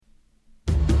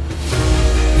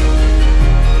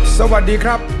สวัสดีค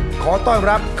รับขอต้อน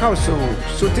รับเข้าสู่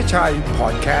สุทธิชัยพอ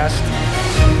ดแคสต์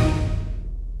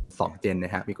2เจนน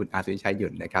ะฮะมีคุณอาสุทธิชัยห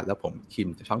ยุ่นนะครับแล้วผมคิม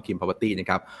จากช่องคิม Property นะ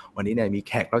ครับวันนี้เนี่ยมี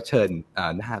แขกรับเชิญ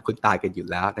นะฮะคุณตายกันอยู่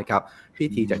แล้วนะครับพี่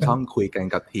ทีจากช่องคุยกัน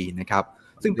กับทีนะครับ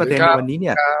ซึ่งประเด็นในวันนี้เ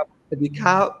นี่ยสวัสดีค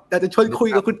รับแต่จะชวนคุย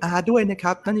กับคุณอาด้วยนะค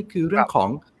รับนั่นคือเรื่องขอ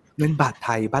งเงินบาทไท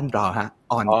ยบ้านเราฮะ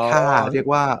อ่อนค่าเรียก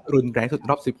ว่ารุนแรงสุด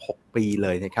รอบ16ปีเล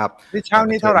ยนะครับนี่เช้า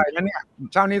นี้เท่าไหร่นะเนี่ย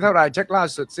เช้านี้เท่าไหร่เช็คล่า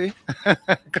สุดสิ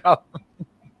ครับ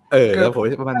แล้วผม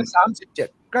ประมาณ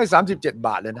37ใกล้37 บ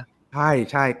าทเลยนะใ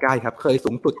ช่ใกล้ครับเคยสู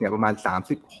งสุดเนี่ยประมาณ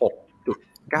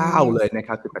 36.9 เลยนะค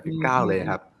รับ 18.9 เลย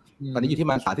ครับตอนนี้อยู่ที่ปร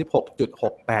ะมาณ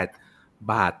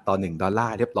 36.68 บาทต่อ1ดอลลา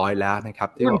ร์เรียบร้อยแล้วนะครับ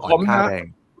ที่ว่าอ่อนค่าแรง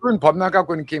รุ่นผมนะครับ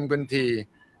คุณคิมคุณที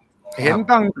เห็น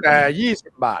ตั้งแต่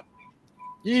20 บาท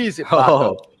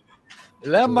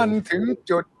แล้วมันถึง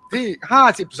จุดที่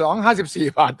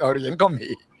52-54 บาทต่อเหรียญก็มี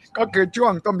ก็คือช่ว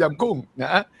งต้มยำกุ้งน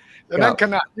ะดังนั้นข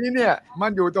ณะนี้เนี่ยมั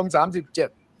นอยู่ตรง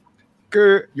37คื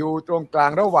ออยู่ตรงกลา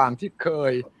งระหว่างที่เค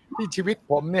ยที่ชีวิต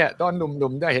ผมเนี่ยตอนห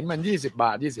นุ่มๆได้เห็นมัน20 บ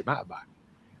าท25 บาท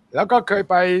แล้วก็เคย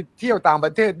ไปเที่ยวต่างปร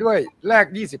ะเทศด้วยแลก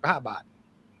25 บาท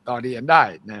ต่อเหรียญได้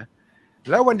นะ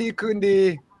แล้ววันดีคืนดี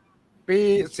ปี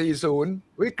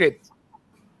40วิกฤต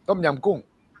ต้มยำกุ้ง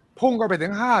พุ่งก็ไปถึ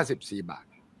ง54 บาท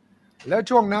แล้ว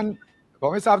ช่วงนั้นผม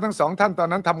ไม่ทราบทั้งสองท่านตอน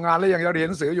นั้นทำงานแล้วยังเรียน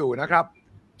หนังสืออยู่นะครับ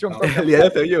ช่วงเรียนหนั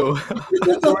งสืออยู่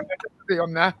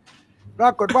นะปร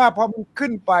ากฏว่าพอมันขึ้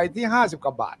นไปที่50 ก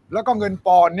ว่าบาทแล้วก็เงินป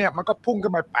อนด์เนี่ยมันก็พุ่งขึ้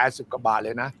นไป80 กว่าบาทเล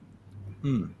ยนะ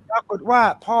ปรากฏว่า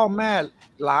พ่อแม่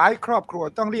หลายครอบครัว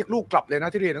ต้องเรียกลูกกลับเลยนะ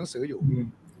ที่เรียนหนังสืออยู่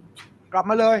กลับ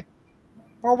มาเลย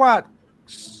เพราะว่า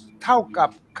เท่ากับ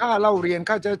ค่าเล่าเรียน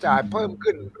ค่าใช้จ่ายเพิ่ม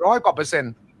ขึ้น100 กว่า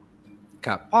%ค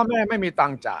รับพ่อแม่ไม่มีตั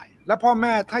งค์จ่ายและพ่อแ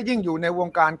ม่ถ้ายิ่งอยู่ในวง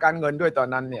การการเงินด้วยตอน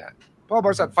นั้นเนี่ยเพราะบ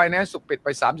ริษัทไฟแนนซ์สุกปิดไป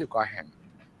30 กว่าแห่ง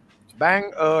แบง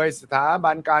ก์สถา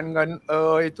บันการเงิน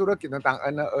ธุรกิจต่างๆ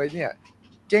เนี่ย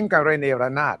เจ๊งกันระเนร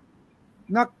ะนาด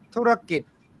นักธุรกิจ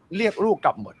เรียกลูกก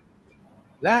ลับหมด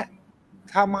และ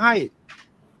ทำให้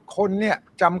คนเนี่ย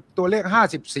จำตัวเลข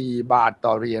54 บาทต่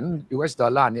อเหรียญ US ดอ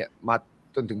ลลาร์เนี่ยมา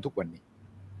จนถึงทุกวันนี้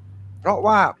เพราะ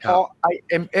ว่าพอ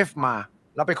IMF มา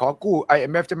เราไปขอกู้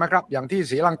IMF ใช่ไหมครับอย่างที่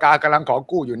ศรีลังกากำลังขอ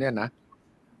กู้อยู่เนี่ยนะ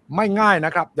ไม่ง่ายน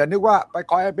ะครับอย่านึกว่าไป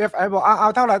ขอ IMF บอกเอา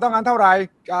เท่าไหร่ต้องการเท่าไหร่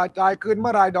จ่ายคืนเ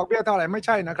มื่อไหร่ดอกเบี้ยเท่าไหร่ไม่ใ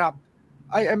ช่นะครับ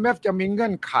IMF จะมีเงื่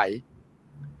อนไข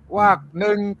ว่า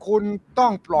1คุณต้อ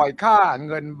งปล่อยค่า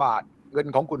เงินบาทเงิน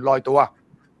ของคุณลอยตัว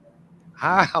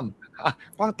ห้าม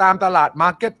ต้องตามตลาด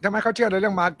market ใช่ไหมเขาเชื่อในเรื่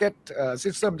อง market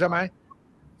system ใช่ไหม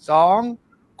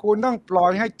2คุณต้องปล่อ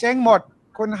ยให้เจ๊งหมด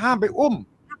คนห้ามไปอุ้ม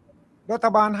รัฐ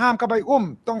บาลห้ามเข้าไปอุ้ม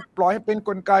ต้องปล่อยให้เป็นก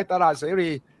ลไกตลาดเสรี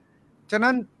ฉะ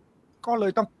นั้นก็เล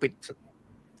ยต้องปิด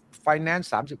ไฟแนนซ์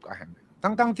30 กว่าแห่ง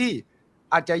ทั้งที่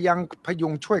อาจจะยังพยุ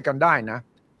งช่วยกันได้นะ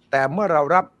แต่เมื่อเรา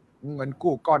รับเงิน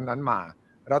กู้ก้อนนั้นมา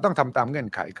เราต้องทำตามเงื่อน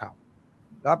ไขเขา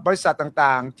แล้วบริษัท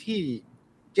ต่างๆที่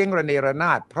เจ๊งระเนระน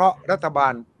าดเพราะรัฐบา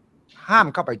ลห้าม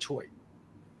เข้าไปช่วย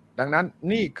ดังนั้น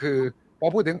นี่คือพอ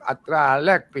พูดถึงอัตราแล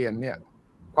กเปลี่ยนเนี่ย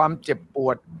ความเจ็บปว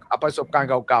ดประสบการณ์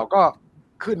เก่าๆก็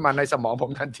ขึ้นมาในสมองผ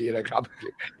มทันทีเลยครับ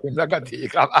คุณสักที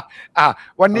ครับ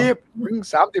วันนี้ถึง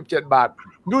37 บาท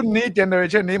รุ่นนี้เจเนอเร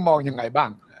ชันนี้มองยังไงบ้าง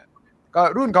ก็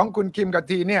รุ่นของคุณคิมกับ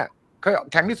ทีเนี่ยเคย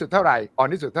แข็งที่สุดเท่าไหร่อ่อน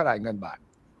ที่สุดเท่าไหร่เงินบาท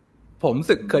ผม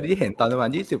สึกเคยได้เห็นตอนประมา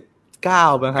ณ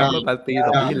29นะครับเมื่อปี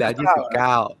2 ปีที่แล้ว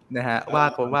29นะฮะว่า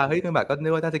ผมว่าเฮ้ยเงินบาทก็นึ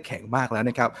กว่าน่าจะแข็งมากแล้ว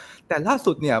นะครับแต่ล่า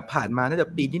สุดเนี่ยผ่านมาน่าจะ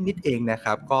ปีนิดๆเองนะค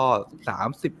รับก็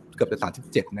30เกือบจะ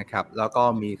37นะครับแล้วก็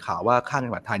มีข่าวว่าค่าเงิ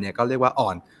นบาทไทยเนี่ยก็เรียกว่าอ่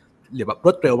อนหรือแบบร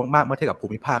วดเร็วมากๆเมื่อเทียบกับภู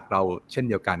มิภาคเราเช่น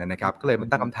เดียวกันนะครับก็เลยมัน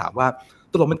ตั้งคำถามว่า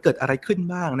ตกลงมันเกิดอะไรขึ้น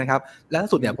บ้างนะครับและล่า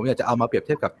สุดเนี่ยผมอยากจะเอามาเปรียบเ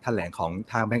ทียบกับแถลงของ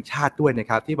ทางแบงก์ชาติด้วยนะ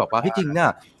ครับที่บอกว่าที่จริงเนี่ย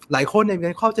หลายคนเนี่ย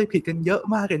เข้าใจผิดกันเยอะ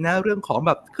มากเลยนะเรื่องของแ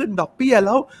บบขึ้นดอกเบี้ยแ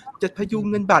ล้วจะพยุง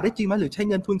เงินบาทได้จริงไหมหรือใช้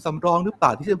เงินทุนสำรองหรือเปล่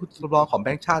าที่เงินทุนสำรองของแบ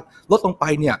งก์ชาติลดลงไป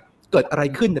เนี่ยเกิดอะไร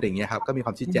ขึ้นอะไรอย่างเงี้ยครับก็มีคว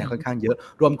ามชี้แจงค่อนข้างเยอะ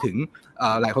รวมถึง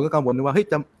หลายคนก็กังวลว่าเฮ้ย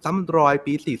จะซ้ำรอย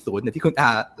ปี40เนี่ยที่คุณ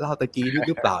เล่าตะกี้ห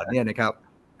รือเปล่าเนี่ยนะครับ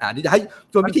นี่จะให้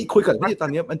ชวนวิธีคุยกันที่ตอน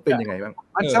นี้มันเป็นยังไงบ้าง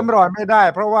มันซ้ำรอยไม่ได้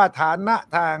เพราะว่าฐานะ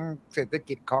ทางเศรษฐ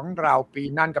กิจของเราปี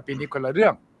นั้นกับปีนี้คนละเรื่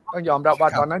องต้องยอมรับว่า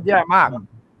ตอนนั้นแย่มาก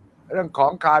เรื่องขอ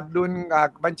งขาดดุล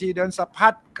บัญชีเดินสะพั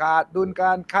ดขาดดุลก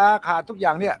ารค้าขาดทุกอย่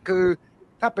างเนี่ยคือ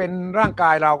ถ้าเป็นร่างก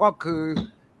ายเราก็คือ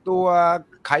ตัว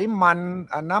ไขมัน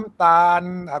น้ำตาล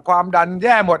ความดันแ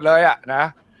ย่หมดเลยนะ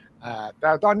แต่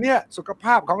ตอนนี้สุขภ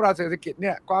าพของเราเศรษฐกิจเ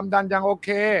นี่ยความดันยังโอเค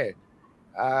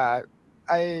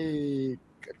ไอ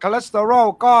คอเลสเตอรอล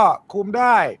ก็คุมไ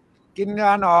ด้กินย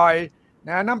าหน่อยน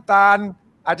ะน้ำตาล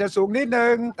อาจจะสูงนิดนึ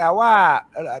งแต่ว่า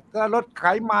ถ้าลดไข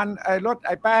มันลดไอ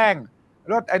แป้ง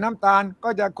ลดไอน้ำตาลก็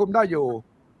จะคุมได้อยู่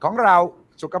ของเรา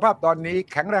สุขภาพตอนนี้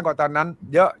แข็งแรงกว่าตอนนั้น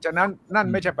เยอะฉะนั้นนั่น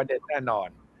ไม่ใช่ประเด็นแน่นอน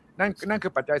นั่นคื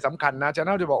อปัจจัยสำคัญนะฉะ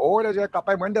นั้นจะบอกโอ้เราจะกลับไ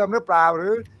ปเหมือนเดิมหรือเปล่าหรื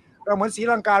อเราเหมือนศรี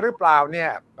ลังกาหรือเปล่าเนี่ย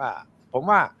ผม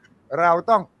ว่าเรา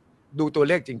ต้องดูตัว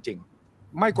เลขจริง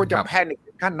ๆไม่ควรจะแพนิค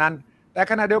ถึงขั้นนั้นแต่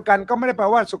ขณะเดียวกันก็ไม่ได้แปล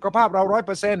ว่าสุขภาพเรา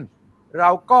 100%เรา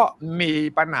ก็มี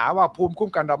ปัญหาว่าภูมิคุ้ม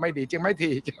กันเราไม่ดีจริงไหม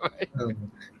ทีใช่ไหม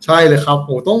ใช่เลยครับโ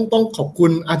อ้ต้องขอบคุ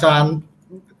ณอาจารย์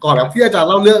ก่อนที่อาจารย์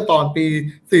เล่าเรื่องตอนปี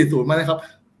40มานะครับ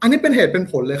อันนี้เป็นเหตุเป็น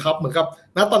ผลเลยครับเหมือนกับ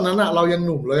ณตอนนั้นเรายังห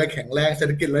นุ่มเรายังแข็งแรงเศรษ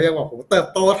ฐกิจเรายังบอกผมเติบ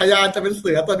โตทะยานจะเป็นเ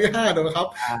สือตัวที่5ถูกไหมครับ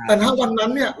แต่ถ้าวันนั้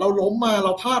นเนี่ยเราล้มมาเร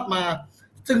าพลาดมา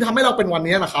จึงทำให้เราเป็นวัน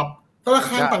นี้นะครับธนาค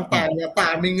ารต่างๆเนี่ยต่า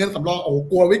งมีเงินสำรอง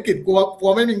กลัววิกฤตกลั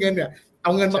วไม่มีเงินเนี่ยเอ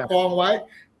าเงินมากองไว้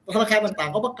ธนาคารต่าง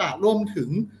ๆก็ประกาศร่วมถึง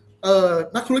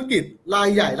นักธุรกิจราย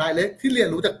ใหญ่รายเล็กที่เรียน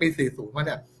รู้จากปี40มาเ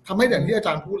นี่ยทำให้อย่างที่อาจ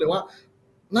ารย์พูดเลยว่า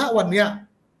ณวันเนี้ย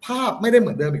ภาพไม่ได้เห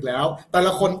มือนเดิมอีกแล้วแต่ล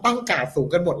ะคนตั้งการ์ดสูง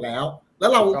กันหมดแล้ว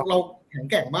เราแข็ง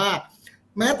แกร่งมาก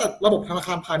แม้แต่ระบบธนาค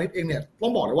ารพาณิชย์เองเนี่ยต้อ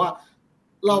งบอกเลยว่า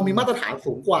เรามีมาตรฐาน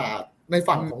สูงกว่าใน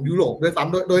ฝั่งของยุโรปโดยซ้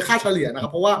ำโดยค่าเฉลี่ยนะครั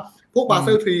บเพราะว่าพวกบาเซ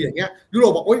ล3อย่างเงี้ยยุโร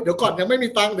ปบอกโอ๊ยเดี๋ยวก่อนยังไม่มี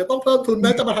ตังค์เดี๋ยวต้องเพิ่มทุนน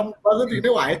ะจะมาทำบาเซล3ไ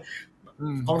ม่ไหว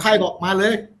ของไทยบอกมาเล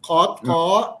ยขอ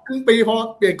ครึ่งปีพอ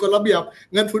เปลี่ยนกฎระเบียบ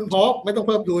เงินทุนพอไม่ต้องเ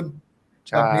พิ่มทุน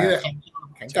แบบนี้เลยครับ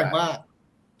แข็งแกร่งมาก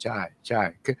ใช่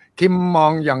คือคิมมอ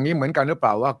งอย่างนี้เหมือนกันหรือเป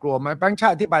ล่าว่ากลัวไหมแบงค์ชา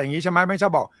ติที่ไปอย่างนี้ใช่ไหมไม่ใช่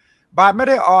บอกบาทไม่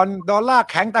ได้อ่อนดอลลาร์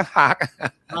แข็งต่างหาก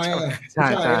ใช่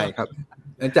ครับ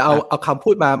จะเอาคำพู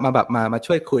ดมา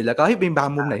ช่วยคุยแล้วก็ให้มีบาง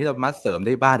มุมไหนที่เรามาเสริมไ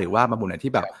ด้บ้างหรือว่าบางมุมไหน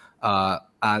ที่แบบ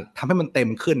ทำให้มันเต็ม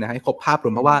ขึ้นนะให้ครบภาพร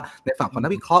วมเพราะว่าในฝั่งของนั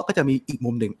กวิเคราะห์ก็จะมีอีก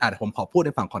มุมหนึ่งผมขอพูดใน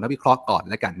ฝั่งของนักวิเคราะห์ก่อน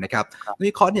แล้วกันนะครับนัก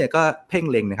วิเคราะห์เนี่ยก็เพ่ง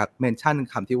เล็งนะครับเมนชั่น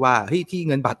คำที่ว่าที่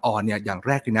เงินบาทอ่อนเนี่ยอย่างแ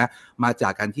รกเลยนะมาจา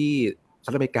กการที่สห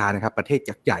รัฐอเมริกานะครับประเทศ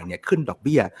ยักษ์ใหญ่เนี่ยขึ้นดอกเ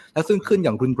บี้ยแล้วซึ่งขึ้นอ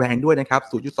ย่างรุนแรงด้วยนะครับ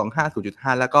 0.25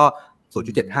 0.5 แล้วก็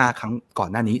 0.75 ครั้งก่อน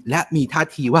หน้านี้และมีท่า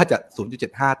ทีว่าจะ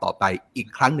 0.75 ต่อไปอีก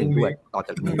ครั้งหนึ่งด้วยต่อจ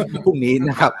ากนี้พรุ่งนี้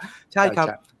นะครับใช่ครับ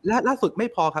และล่าสุดไม่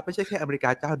พอครับไม่ใช่แค่อเมริกา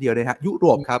เจ้าเดียวเลยฮะยุโร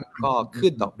ปครับก็ขึ้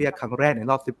นดอกเบี้ยครั้งแรกใน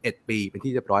รอบ11ปีเป็น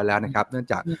ที่เรียบร้อยแล้วนะครับเนื่อง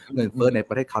จากเงินเฟ้อในป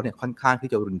ระเทศเขาเนี่ยค่อนข้างที่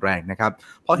จะรุนแรงนะครับ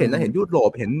พอเห็นยุโร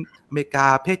ปเห็นอเมริกา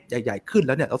ประเทศใหญ่ๆขึ้นแ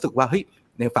ล้วเนี่ยรู้สึกว่าเฮ้ย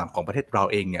ในฝั่งของประเทศเรา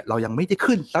เองเนี่ยเรายังไม่ได้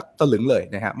ขึ้นสักสลึงเลย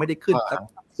นะฮะไม่ได้ขึ้นสัก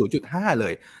 0.5 เล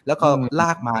ยแล้วก็ล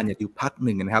ากมาเนี่ยอยู่พักห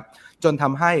นึ่งนะครับจนท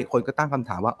ำให้คนก็ตั้งคำ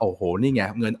ถามว่าโอ้โหนี่ไง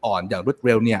เงินอ่อนอย่างรวดเ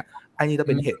ร็วเนี่ยอันนี้จะเ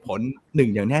ป็นเหตุผลหนึ่ง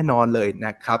อย่างแน่นอนเลยน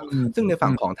ะครับซึ่งในฝั่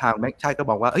งของทางแม็กชัยก็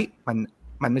บอกว่า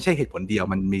มันไม่ใช่เหตุผลเดียว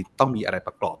มันต้องมีอะไรป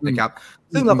ระกอบนะครับ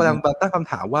ซึ่งเรากำลังตั้งค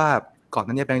ำถามว่าก่อนห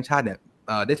น้านี้แบงก์ชาติเนี่ย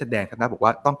ได้แสดงครับบอกว่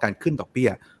าต้องการขึ้นดอกเบี้ย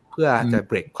เพื่อจะเ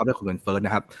บรกความเร็วของเงินเฟ้อน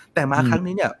ะครับแต่มาครั้ง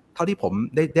นี้เนี่ยเท่าที่ผม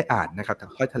ได้อ่านนะครับจาก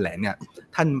ข้อแถลงเนี่ย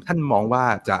ท่านมองว่า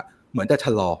จะเหมือนจะช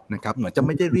ะลอนะครับเหมือนจะไ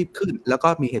ม่ได้รีบขึ้นแล้วก็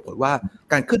มีเหตุผลว่า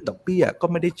การขึ้นดอกเบี้ยก็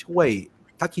ไม่ได้ช่วย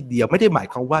ทักทีเดียวไม่ได้หมาย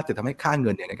ความว่าจะทำให้ค่าเ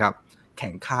งินเนี่ยนะครับแข็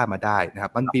งค่ามาได้นะครั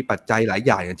บมันมีปัจจัยหลายอ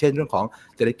ย่างอย่างเช่นเรื่องของ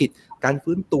เศรษฐกิจการ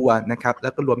ฟื้นตัวนะครับแล้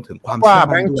วก็รวมถึงความเชื่อ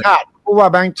มั่นด้วยผู้ว่า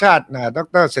แบงก์ชาตินะด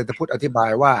ร.เศรษฐพุทธอธิบา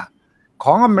ยว่าข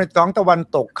องอเมริกาตะวัน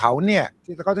ตกเขาเนี่ย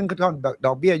ที่เขาถึงขึ้นด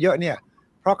อกเบี้ยเยอะเนี่ย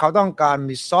เพราะเขาต้องการ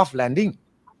มี soft landing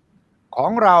ขอ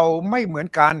งเราไม่เหมือน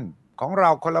กันของเรา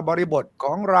คนละบริบทข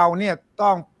องเราเนี่ยต้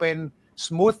องเป็น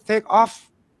smooth take off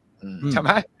ใช่ไหม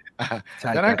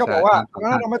ดังนั้นก็บอกว่า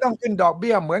เราไม่ต้องขึ้นดอกเ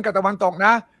บี้ยเหมือนกับตะวันตกน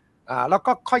ะแล้ว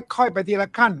ก็ค่อยๆไปทีละ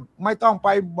ขั้นไม่ต้องไป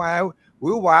หวื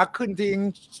อหวาขึ้นที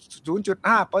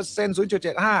 0.5%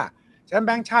 0.75 ฉะนั้นแ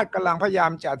บงก์ชาติกำลังพยายา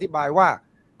มจะอธิบายว่า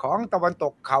ของตะวันต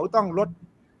กเขาต้องลด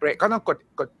เบรกเขาต้อง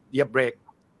กดเหยียบเบร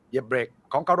ก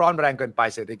ของเขาร้อนแรงเกินไป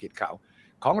เศรษฐกิจเขา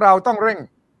ของเราต้องเร่ง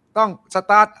ต้องส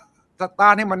ตาร์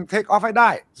ทให้มันเทคออฟให้ได้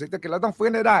เศรษฐกิจเราต้องฟื้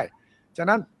นได้ฉะ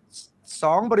นั้น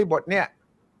2บริบทเนี่ย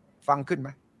ฟังขึ้นไหม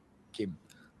คิม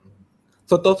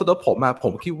ส่วนตัวผ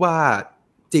มคิดว่า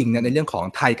จริงนะในเรื่องของ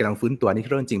ไทยกำลังฟื้นตัวนี่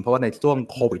เรื่องจริงเพราะว่าในช่วง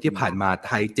โควิดที่ผ่านมาไ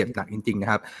ทยเจ็บหนักจริงๆนะ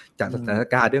ครับจากสถาน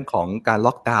การณ์เรื่องของการล็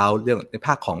อกดาวน์เรื่องในภ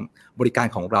าคของบริการ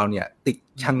ของเราเนี่ยติด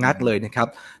ชะงักเลยนะครับ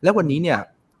และวันนี้เนี่ย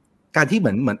การที่เห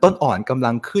มือนต้นอ่อนกำ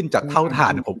ลังขึ้นจากเท่าฐา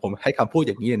นผมให้คำพูด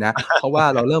อย่างนี้นะเพราะว่า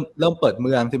เราเริ่มเปิดเ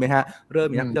มืองใช่ไหมฮะเริ่ม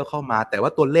มีนักท่องเที่ยวเข้ามาแต่ว่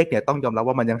าตัวเลขเนี่ยต้องยอมรับ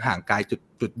ว่ามันยังห่างไกล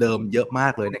จุดเดิมเยอะมา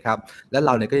กเลยนะครับและเร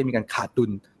าเนี่ยก็จะมีการขาดดุ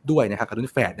ลด้วยนะครับขาดดุล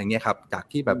แฝดอย่างเงี้ยครับจาก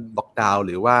ที่แบบล็อกดาวน์ห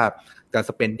รือว่าการ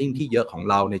spending ที่เยอะของ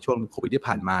เราในช่วงโควิดที่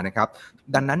ผ่านมานะครับ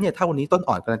ดังนั้นเนี่ยถ้าวันนี้ต้น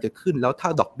อ่อนกำลังจะขึ้นแล้วถ้า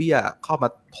ดอกเบี้ยเข้ามา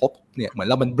ทบเนี่ยเหมือน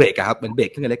เรามันเบรกครับมันเบรก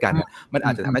ขึ้นกันเลยกันมันอ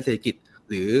าจจะทำให้เศรษฐกิจ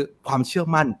หรือความเชื่อ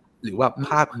มั่นหรือว่าภ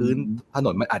าพพื้นถน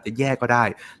นมันอาจจะแย่ก็ได้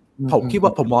ผมคิดว่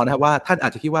าผมมองนะครับว่าท่านอา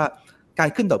จจะคิดว่าการ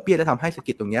ขึ้นดอกเบี้ยแล้วทำให้เศรษฐ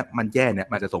กิจตรงนี้มันแย่เนี่ย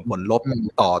มันจะส่งผลลบ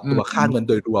ต่อตัวค่าเงินโ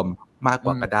ดยรวมมากก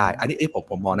ว่าก็ได้อันนี้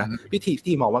ผมมองนะวิธี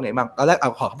ที่มองว่าไงบ้างตอนแรกเอา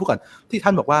ขอพูดก่อนที่ท่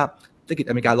านบอกว่าเศรษฐกิจ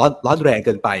อเมริการ้อนแรงเ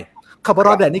กินไปคำว่า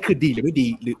ร้อนแรงนี่คือดีหรือไม่ดี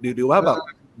หรือว่าแบบ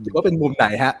ถือว่าเป็นมุมไหน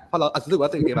ฮะเพราะเรารู้สึกว่า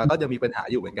เศรษฐกิจเราก็จะมีปัญหา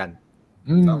อยู่เหมือนกัน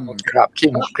ครับคิ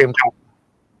มครับ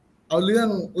เอาเรื่อง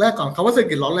แรกก่อนคำว่าเศรษฐ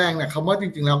กิจร้อนแรงเนี่ยคำว่าจ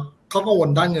ริงๆแล้วเขากังวล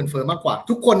ด้านเงินเฟ้อมากกว่า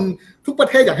ทุกคนทุกประ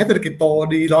เทศอยากให้เศรษฐกิจโต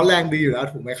ดีร้อนแรงดีอยู่แล้ว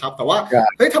ถูกไหมครับแต่ว่า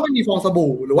เฮ้ยถ้าไม่มีฟองส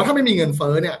บู่หรือว่าถ้าไม่มีเงินเ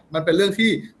ฟ้อเนี่ยมันเป็นเรื่องที่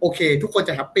โอเคทุกคน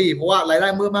จะแฮปปี้เพราะว่ารายได้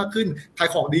เพิ่มมากขึ้นขาย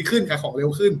ของดีขึ้นขายของเร็ว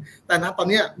ขึ้นแต่ณตอน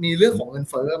นี้มีเรื่องของเงิน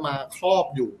เฟ้อมาครอบ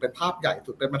อยู่เป็นภาพใหญ่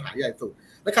สุดเป็นปัญหาใหญ่สุด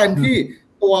และการที่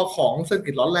ตัวของเศรษฐ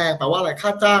กิจร้อนแรงแปลว่าอะไรค่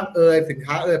าจ้างสิน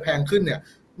ค้าแพงขึ้นเนี่ย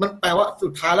มันแปลว่าสุ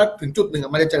ดท้ายแล้วถึงจุดหนึ่ง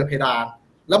มันจะเจอเพดาน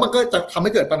แล้วมันก็จะทำใ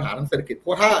ห้เกิดปัญหาทางเศรษฐกิจเพรา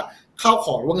ะถ้าข้าวข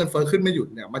องหรือว่าเงินเฟ้อขึ้นไม่หยุด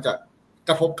เนี่ยมันจะก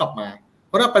ระทบกลับมาเ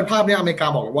พราะถ้าเป็นภาพนี้อเมริกา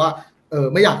บอกเลยว่า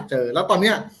ไม่อยากเจอแล้วตอน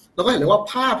นี้เราก็เห็นเลยว่า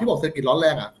ภาพที่บอกเศรษฐกิจร้อนแร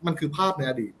งอ่ะมันคือภาพใน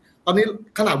อดีตตอนนี้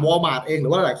ขนาดวอลมาร์ทเองหรื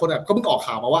อว่าหลายคนอ่ะก็เพิ่งออก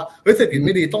ข่าวมาว่าเฮ้ยเศรษฐกิจไ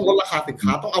ม่ดีต้องลดราคาสินค้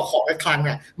าต้องเอาของในคลังเ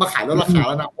นี่ยมาขายลดราคาแ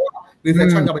ล้วนะเพราะว่ารีเซส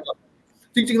ชั่นจะไป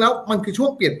จริงๆแล้วมันคือช่วง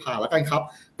เปลี่ยนผ่านแล้วกันครับ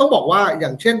ต้องบอกว่าอย่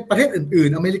างเช่นประเทศอื่น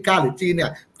ๆอเมริกาหรือจีนเนี่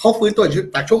ยเขาฟื้นตัว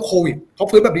จากช่วงโควิดเขา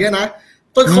ฟื้นแบบนี้นะ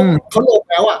ต้นเขาลง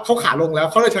แล้วอ่ะเขาขาลงแล้ว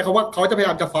เขาเลยใช้คำว่าเขาจะพยาย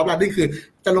ามจะซอฟต์แลนดิ้งคือ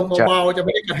จะลงเบาๆจะไ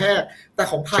ม่ได้กระแทกแต่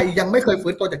ของไทยยังไม่เคย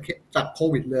ฟื้นตัวจากโค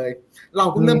วิดเลยเรา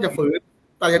เพิ่งเริ่มจะฟื้น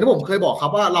แต่อย่างที่ผมเคยบอกครั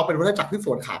บว่าเราเป็นวัฏจักรที่ส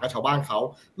วนขากับชาวบ้านเขา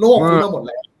โลกฟื้นมาหมด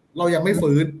แล้วเรายังไม่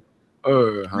ฟื้น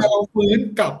แต่เราฟื้น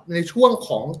กับในช่วงข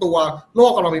องตัวโล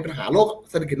กกำลังมีปัญหาโลก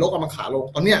เศรษฐกิจโลกกำลังขาลง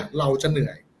ตอนเนี้ยเราจะเหนื่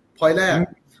อยพอยแรก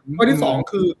พอยที่สอง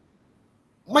คือ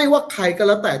ไม่ว่าใครก็แ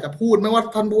ล้วแต่จะพูดไม่ว่า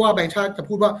ท่านผู้ว่าแบงค์ชาติจะ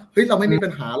พูดว่าเฮ้ยเราไม่มีปั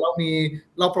ญหาเร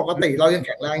าปกติเรายังแ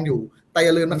ข็งแรงอยู่แต่อ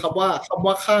ย่าลืมนะครับว่าคำ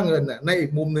ว่าค่าเงินน่ะในอี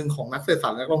กมุมนึงของนักเศรษฐศาส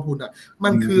ตร์และนักลงทุนน่ะมั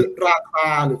นคือราคา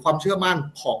หรือความเชื่อมั่น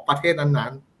ของประเทศนั้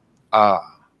น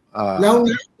ๆแล้ว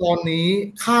ณตอนนี้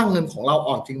ค่าเงินของเรา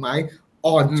อ่อนจริงไหม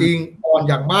อ่อนจริงอ่อน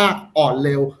อย่างมากอ่อนเ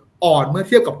ร็วอ่อนเมื่อเ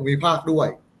ทียบกับภูมิภาคด้วย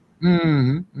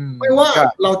ไม่ว่า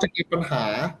เราจะเกิดปัญหา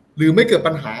หรือไม่เกิด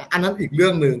ปัญหาอันนั้นอีกเรื่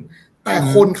องนึงแต่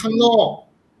คนข้างนอก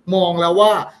มองแล้วว่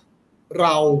าเร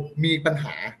ามีปัญห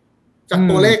าจาก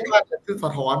ตัวเลขค่าเงินที่ส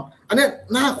ะท้อนอันนี้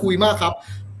น่าคุยมากครับ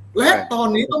และตอน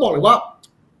นี้ต้องบอกเลยว่า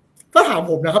ถ้าถาม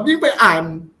ผมนะครับยิ่งไปอ่าน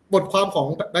บทความของ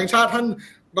แบงค์ชาติท่าน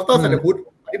ดร.เศรษฐพุทธ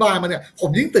อธิบายมาเนี่ยผม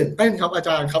ยิ่งตื่นเต้นครับอาจ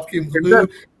ารย์ครับคิมคือ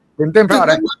ตื่นเต้นเพราะอะ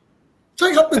ไรใช่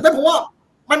ครับตื่นเต้นเพราะว่า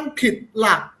มันผิดห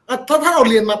ลักถ้าเรา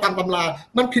เรียนมาตามตำรา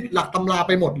มันผิดหลักตำราไ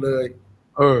ปหมดเลย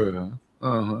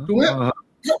ถูกไหม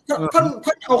ท่าน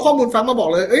เอาข้อมูลฟังมาบอก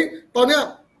เลยเอ้ยตอนเนี้ย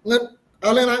เงินอ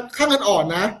ะไรนะค่าเงินอ่อน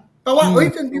นะแปลว่าเอ้ย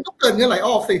จริงๆต้องเกิดเงินไหลอ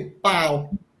อกสิเปล่า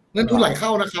เงินทุนไหลเข้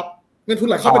านะครับเงินทุน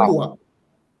ไหลเข้าเป็นบวก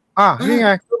นี่ไง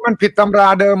มันผิดตำรา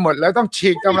เดิมหมดแล้วต้องฉี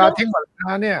กตำราทิ้งหมดน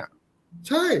ะเนี่ย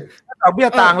ใช่ดอกเบี้ย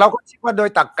ต่างเราก็คิดว่าโดย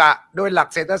ตรรกะโดยหลัก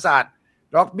เศรษฐศาสตร์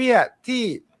ดอกเบี้ยที่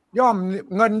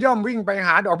เงินย่อมวิ่งไปห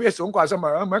าดอกเบี้ยสูงกว่าเสม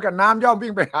อเหมือนกับน้ำย่อมวิ่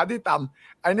งไปหาที่ต่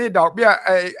ำไอ้นี่ดอกเบี้ย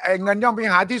ไอ้เงินย่อมไป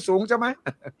หาที่สูงใช่ไหม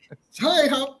ใช่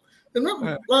ครับเห็นไหม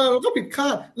เราก็ผิดคา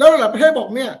ดแล้วหลายประเทศบอก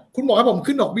เนี่ยคุณบอกให้ผม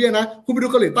ขึ้นดอกเบี้ยนะคุณไปดู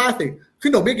เกาหลีใต้สิขึ้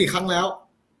นดอกเบี้ยกี่ครั้งแล้ว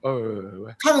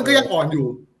ค่าเงินก็ยังอ่อนอยู่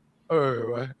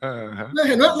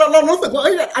เห็นว่าเรารู้สึกว่า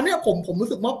อันนี้ผมรู้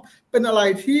สึกว่าเป็นอะไร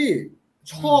ที่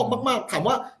ชอบมากๆถาม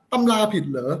ว่าตำราผิด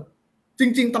เหรอจ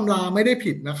ริงๆตำราไม่ได้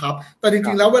ผิดนะครับแต่จ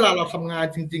ริงๆแล้วเวลาเราทำงาน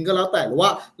จริงๆก็แล้วแต่หรือว่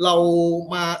าเรา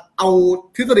มาเอา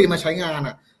ทฤษฎีมาใช้งาน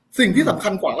สิ่งที่สำคั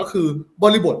ญกว่าก็คือบ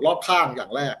ริบทรอบข้างอย่า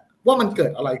งแรกว่ามันเกิ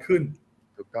ดอะไรขึ้น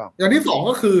อย่างที่สอง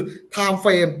ก็คือ time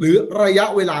frame หรือระยะ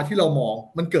เวลาที่เรามอง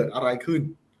มันเกิดอะไรขึ้น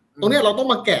ตรงนี้เราต้อง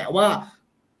มาแกะว่า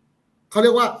เขาเรี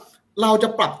ยกว่าเราจะ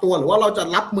ปรับตัวหรือว่าเราจะ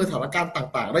รับมือสถานการณ์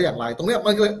ต่างๆได้อย่างไรตรงนี้มั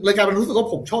นเลยกลายเป็นรู้สึกว่า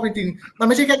ผมชอบจริงๆมันไ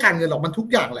ม่ใช่แค่การเงินหรอกมันทุก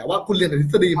อย่างแหละว่าคุณเรียนทฤ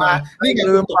ษฎีมานี่ไง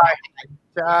ลืมไป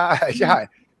ใช่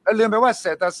แล้วลืมไปว่าเศ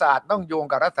รษฐศาสตร์ต้องโยง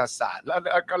กับรัฐศาสตร์แ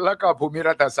ล้วก็ภูมิ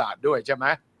รัฐศาสตร์ด้วยใช่ไหม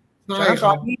ใช่ค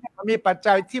รับมีปัจ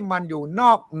จัยที่มันอยู่น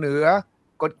อกเหนือ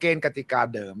กฎเกณฑ์กติกา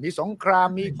เดิมมีสงคราม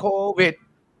มีโควิด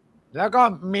แล้วก็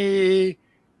มี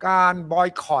การบอย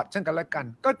คอตซึ่งกันและกัน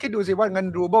ก็คิดดูสิว่าเงิน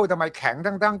รูเบิลทำไมแข็ง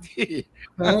ทั้งที่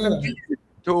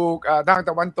ถูกทาง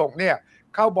ตะวันตกเนี่ย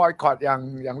เข้าบอยคอตอ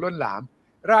ย่างล้นหลาม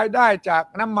รายได้จาก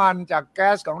น้ำมันจากแก๊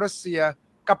สของรัสเซีย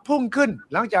กับพุ่งขึ้น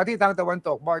หลังจากที่ทางตะวันต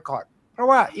กบอยคอตเพราะ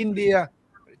ว่าอินเดีย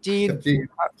จีน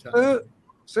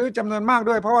ซื้อจำนวนมาก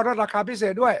ด้วยเพราะว่าลดราคาพิเศ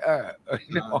ษด้วย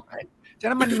ฉะ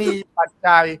นั้นมันมีปัจ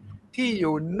จัยที่อ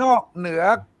ยู่นอกเหนือ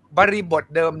บริบท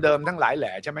เดิมทั้งหลายแห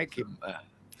ล่ใช่ไหมคิม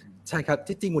ใช่ครับ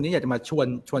ที่จริงวันนี้อยากจะมา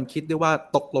ชวนคิดด้วยว่า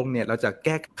ตกลงเนี่ยเราจะแ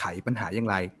ก้ไขปัญหาอย่าง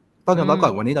ไรต้องยอมรับก่อ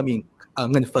นวันนี้เรามี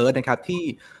เงินเฟ้อนะครับที่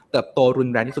เติบโตรุน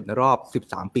แรงที่สุดในรอบ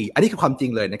13ปีอันนี้คือความจริ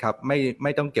งเลยนะครับไ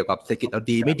ม่ต้องเกี่ยวกับเศรษฐกิจเรา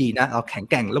ดีไม่ดีนะเราแข็ง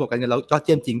แกร่งระบบการเงินเราก็เ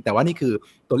จียมจริงแต่ว่านี่คือ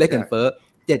ตัวเลขเงินเฟ้อ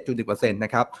 7.1% น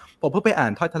ะครับผมเพิ่งไปอ่า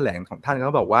นถ้อยแถลงของท่านเ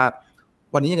ขาบอกว่า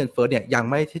วันนี้เงินเฟ้อเนี่ยยัง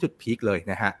ไม่ที่จุดพีคเล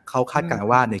ยนะฮะเขาคาดการณ์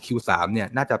ว่าใน Q3 เนี่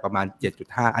ยน่าจะประมาณ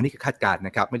 7.5 อันนี้คือคาดการณ์น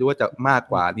ะครับไม่รู้ว่าจะมา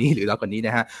กกว่านี้หรือน้อยกว่านี้น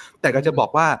ะฮะแต่ก็จะบอ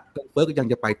กว่าเงินเฟ้อยั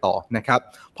งจะไปต่อนะครับ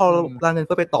พอเงิน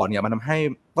เฟ้อไปต่อเนี่ยมันทำให้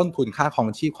ต้นทุนค่าค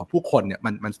รองชีพของผู้คนเนี่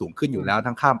ยมันสูงขึ้นอยู่แล้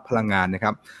วทั้งค่าพลังงานนะค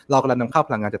รับเรากำลังนำเข้าพ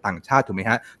ลังงานจากต่างชาติถูกไห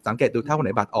มฮะสังเกตดูถ้าวันไ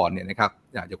หนบาทอ่อนเนี่ยนะครับ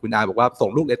อย่างคุณอาบอกว่าส่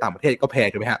งลูกในต่างประเทศก็แพ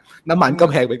งถูกไหมฮะน้ำมั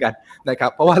นก็แพงเหมือนกันนะครั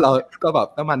บเพราะว่าเราก็แบ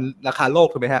บน้ำมันราคาโ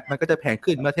ลกถูกไหมฮะมันก็จะแพง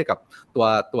ขึ้นเมื่อเทียบกั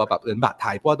บตัวแบบเงินบาท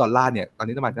ไทยเพราะว่าดอลลาร์เนี่ยตอน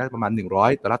นี้น้ำมันได้ประมาณ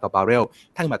$100ต่อบาร์เรล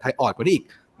ถ้าเงินบาทไทยอ่อนกว่านี้อี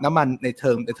กน้ำมันในเ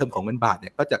ทอมของเงินบาทเ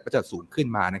นี่ยก็จะสูงขึ้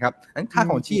นมานะครับงั้นค่า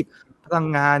ของชีพ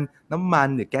พลังงานน้ำมั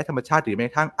นหรือแก๊สธรรมชาติหรือแม้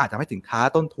กระทั่งอาจจะไม่สินค้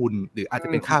าต้นทุนหรืออาจจะ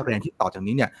เป็นค่าแรงที่ต่อจา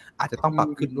กนี้เนี่ยอาจจะต้องปรับ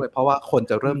ขึ้นด้วยเพราะว่าคน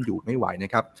จะเริ่มอยู่ไม่ไหวน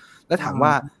ะครับและถา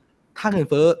มว่าถ้าเงิ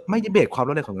นเฟ้อไม่ได้เบรกควา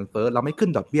มรุนแรงของเงินเฟ้อเราไม่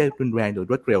ขึ้นดอกเบี้ยรุนแรงหรือ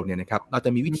รวดเร็วเนี่ยนะครับเราจ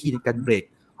ะมีวิธีในการเบรก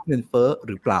เงินเฟ้อ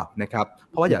หรือเปล่านะครั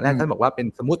บเพราะว่าอย่างแรกท่านบอกว่าเป็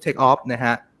น smooth take off นะ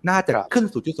ฮะน่าจะขึ้น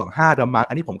 0.25 ประมาณ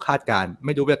อันนี้ผมคาดการณ์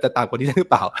ไม่รู้ว่าจะตามกว่านี้ได้หรือ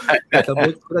เปล่าแต่สมมุ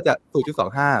ติก็จะ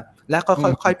 0.25 แล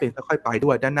ะก็ค่อยๆเป็นค่อยๆไ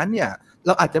ปด้วยดังนั้นเนี่ยเ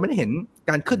ราอาจจะไม่ได้เห็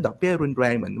นการขึ้นดอกเบี้ยรุนแ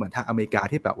รงเหมือนทางอเมริกา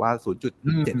ที่แบบว่า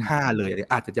 0.75 เล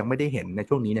ยอาจจะยังไม่ได้เห็นใ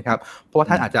นช่วงนี้นะครับเพราะว่า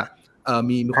ท่านอาจจ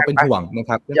ะมีความเป็นห่วงน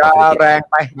ะครับย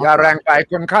าแรงไป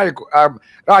คน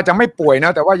ไข้เราอาจจะไม่ป่วย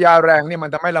นะแต่ว่ายาแรงนี่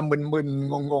มันทำให้เรามึน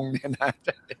ๆงงๆเนี่ยน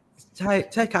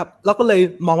ะใช่ครับเราก็เลย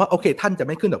มองว่าโอเคท่านจะ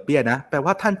ไม่ขึ้นดอกเบี้ยนะแปลว่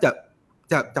าท่านจ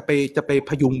ะไ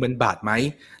ปพยุงเงินบาทไห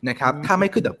มนะครับถ้า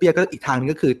ไม่ขึ้นดอกเบี้ยก็อีกทางนึง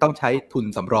ก็คือต้องใช้ทุ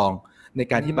นสำรองใน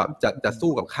การที่แบบจ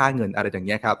ะสู้กับค่าเงินอะไรอย่างเ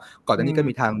งี้ยครับก่อนหน้า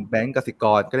นี้ก็มีทางแบงก์กสิ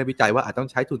กรก็ได้วิจัยว่าอาจต้อง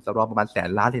ใช้ทุนสำรองประมาณ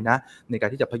100,000 ล้านเลยนะในการ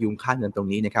ที่จะพยุงค่าเงินตร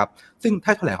งนี้นะครับซึ่งถ้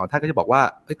าแถลงของท่านก็จะบอ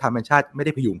กว่าทางแบงก์ชาติไม่ไ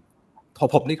ด้พยุง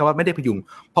ผมนี่คำว่าไม่ได้พยุง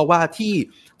เพราะว่า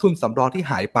ที่ทุนสำรองที่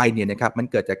หายไปเนี่ยนะครับมั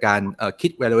นเกิดจากกา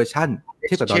รคิด valuation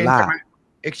เทียบกับดอลลาร์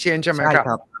exchange ใช่ไหม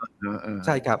ครับ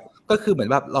ใช่ครับก็คือเหมือน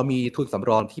ว่าเรามีทุนส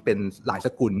ำรองที่เป็นหลายส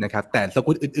กุลนะครับแต่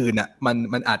สกุลอื่นๆน่ะ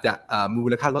มันอาจจะมีมู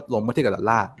ลค่าลดลงเมื่อเทียบกับดอล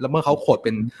ลาร์แล้วเมื่อเขาโคดเ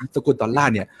ป็นสกุลดอลลา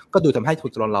ร์เนี่ยก็ดูทำให้ทุ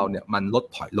นสำรองเราเนี่ยมันล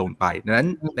ดถอยลงไปดังนั้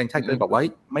นแบงก์ชาติก็เลยบอกว่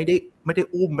าไม่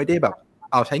ได้อุ้มไม่ได้แบบ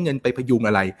เอาใช้เงินไปพยุง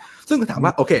อะไรซึ่งถา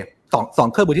มว่าโอเค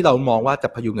สองเครื่องมือที่เรามองว่าจ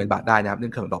ะพยุงเงินบาทได้นะครับเ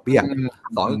รื่องของดอกเบี้ย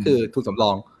สองก็คือทุนสำร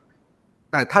อง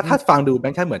แต่ถ้าฟังดูแ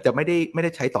บงก์ชาติเหมือนจะไม่ได้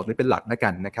ใช้ต่อนี้เป็นหลักน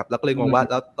ะกันนะครับแล้วก็เลยมองว่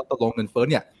าแล้วตกลงเงินเฟ้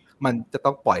อเนี่ยมันจ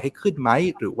ะต้องปล่อยให้ขึ้นไ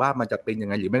หมหรือว่ามันจะเป็นยั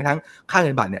งไงหรือแม้กระทั่งค่า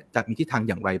เงินบาทเนี่ยจะมีทิศทาง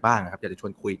อย่างไรบ้างครับอยากจะช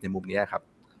วนคุยในมุมนี้ครั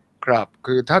บครั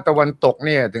บคือถ้าตะวันตก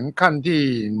เนี่ยถึงขั้น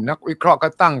ที่นักวิเครา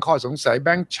ะห์ก็ตั้งข้อสงสัยแ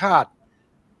บงก์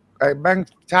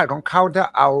ชาติของเขาถ้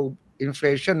าเอาอินเ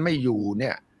ฟลชันไม่อยู่เนี่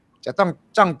ยจะต้อ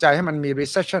งจ้องใจให้มันมี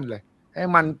recession เลยให้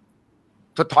มั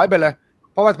นถดถอยไปเล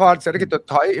ยเพราะว่าพอเศรษฐกิจถ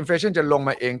ดถอยอินเฟลชันจะล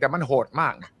งมาเองแต่มันโหดม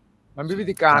ากมั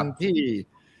นมีวิธีการ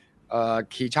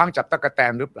ที่ขี่ช้างจับตะก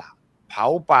แตนหรือเปล่าเผ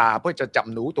าป่าเพื่อจะจับ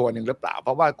หนูตัวหนึ่งหรือเปล่าเพ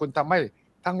ราะว่าคุณทำให้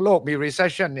ทั้งโลกมี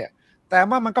recession เนี่ยแต่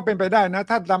ว่ามันก็เป็นไปได้น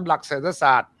ะถ้าตามหลักเศรษฐ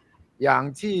ศาสตร์อย่า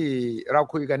งที่เร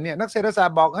าคุยกันเนี่ยนักเศรษฐศาสต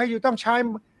ร์บอกให้อยู่ต้อง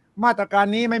ใช้มาตรก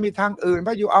ารนี้ไม่มีทางอื่นเ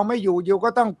พราะอยู่เอาไม่อยู่ก็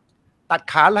ต้องตั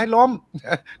ดขาให้ล้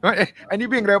มไอ้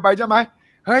นี่วิ่งเร็วไปใช่ไห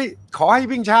มเฮ้ยขอให้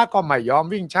วิ่งช้าก็ไม่ยอ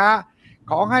มวิ่งช้า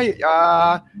ขอ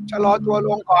ให้ชะลอตัว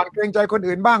ลงก่อนเกรงใจคน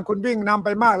อื่นบ้างคุณวิ่งนำไ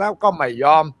ปมากแล้วก็ไม่ย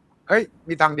อมเฮ้ย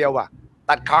มีทางเดียวว่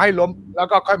ะตัดขาให้ล้มแล้ว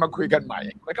ก็ค่อยมาคุยกันใหม่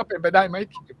มันก็เป็นไปได้ไห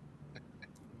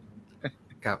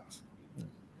มครั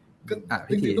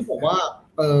บจริงๆต้องบอกว่า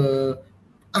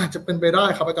อาจจะเป็นไปได้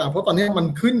ครับอาจารย์เพราะตอนนี้มั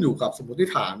นขึ้นอยู่กับสม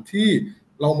มติฐาน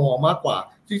ที่เรามองมากกว่า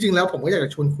จริงๆแล้วผมก็อยากจ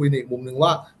ะชวนคุยในอีกมุมนึงว่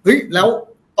าเฮ้ยแล้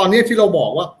วตอนนี้ที่เราบ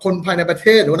อกว่าคนภายในประเ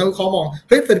ทศหรือว่านักวิเคราะห์มอง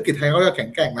เฮ้ยเศรษฐกิจไทยเขาจะ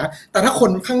แข็งแกร่งนะแต่ถ้าค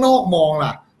นข้างนอกมอ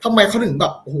งล่ะทำไมเขาถึงแบ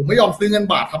บโอ้โหไม่ยอมซื้อเงิน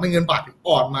บาททำให้เงินบาทถึง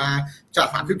อ่อนมาจาก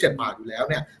37 บาทอยู่แล้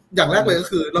วเนี่ยอย่างแรกเล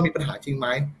ยก็คือเรามีปัญหาจริงไห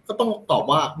มก็ต้องตอบ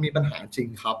ว่ามีปัญหา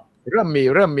จริงครับเริ่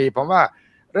มมีผมว่า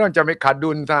เริ่มจะมีขาด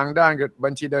ดุลทางด้านบั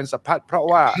ญชีเดินสะพัดเพรา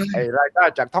ะว่าไอ้ราย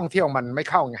ได้จากท่องเที่ยวมันไม่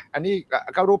เข้าไงอันนี้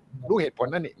เขารู้เหตุ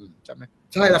ผลนั่นนี่ใช่ไห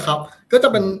มใช่แล้วครับก็จะ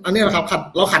เป็นอันนี้แหละครับ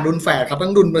เราขาดดุลแฝดครับ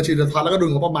ทั้งดุลบัญชีเดินสะพัดแล้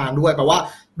วก็ดุลงบประมาณด้วยแปลว่า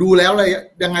ดูแล้วเล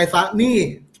ยยังไงซะ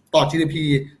นี่ต่อ GDP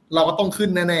เราก็ต้องขึ้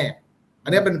นแน่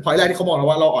ๆอันนี้เป็น point แรกที่เขาบอกแล้ว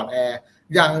ว่าเราอ่อนแอ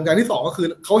อย่างที่2ก็คื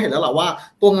อเขาเห็นแล้วแหละว่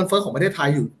าตัวเงินเฟ้อของประเทศไ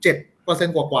ทยอยู่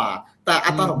 7% กว่า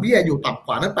แต่อัตราดอกเบี้ยอยู่ต่ำก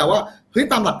ว่านั่นแปลว่าเฮ้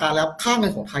ยตามหลักการแล้วค่า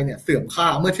เงินของไทยเนี่ยเสื่อ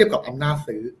มค่าเมื่อเทียบกับอำนาจ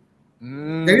ซื้อ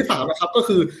อย่างที่3นะครับก็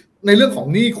คือในเรื่องข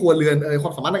องหนี้ครัวเรือนค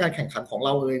วามสามารถในการแข่งขันของ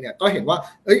เราเนี่ยก็เห็นว่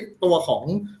าตัว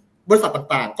ของบริษั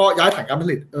ทต่างๆก็ย้ายฐานการ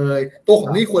ผลิตตัวข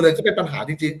องหนี้ครัวเรือนก็เป็นปัญหา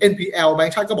จริงๆ NPL แบ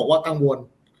งก์ชาติก็บอกว่ากังวล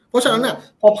เพราะฉะนั้นเนี่ย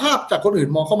พอภาพจากคนอื่น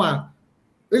มองเข้าม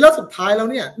าแล้วสุดท้ายแล้ว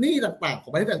เนี่ยหนี้ต่างๆ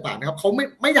ของประเทศต่างๆนะครับเข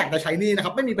าไม่อยากจะใช้หนี้นะค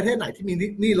รับไม่มีประเทศไหนที่มี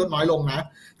หนี้ลดน้อยลงนะ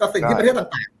แต่สิ่งที่ประเทศ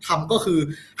ต่างๆทำก็คือ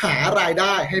หารายไ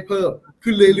ด้ให้เพิ่ม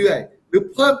ขึ้นเรื่อยๆหรื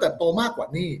อเพิ่มเติบโตมากกว่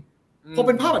าหนี้พอเ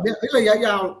ป็นภาพแบบนี้ระยะ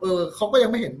ยาวเขาก็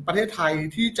ยังไม่เห็นประเทศไท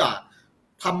ยที่จะ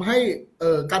ทำให้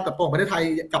การเติบโตของประเทศไทย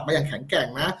กลับมาอย่างแข็งแกร่ง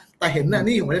นะแต่เห็นห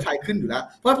นี้ของประเทศไทยขึ้นอยู่แล้ว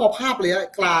เพราะพอภาพระยะ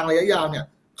กลางระยะยาวเนี่ย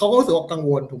เขาก็รู้สึกกัง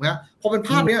วลถูกไหมพอเป็นภ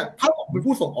าพเนี้ยถ้าผมเป็น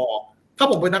ผู้ส่งออกถ้า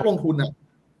ผมเป็นนักลงทุนนะ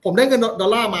ผมได้เงินดอล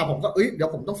ลาร์มาผมก็เดี๋ยว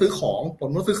ผมต้องซื้อของผม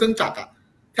ต้องซื้อเครื่องจักร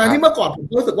แทนที่เมื่อก่อนผม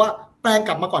รู้สึกว่าแปลงก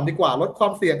ลับมาก่อนดีกว่าลดควา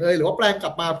มเสี่ยงหรือว่าแปลงก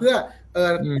ลับมาเพื่อ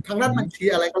ทางด้านบัญชี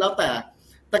อะไรก็แล้วแต่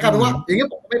กลายเป็นว่าอย่างนี้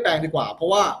ผมก็ไม่แปลงดีกว่าเพราะ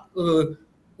ว่า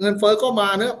เงินเฟ้อก็มา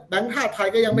เนอะแบงก์ชาติไทย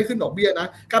ก็ยังไม่ขึ้นดอกเบี้ยนะ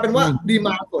กลายเป็นว่าดีม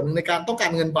าส่วนหนึ่งในการต้องกา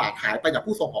รเงินบาทหายไปจาก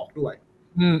ผู้ส่งออกด้วย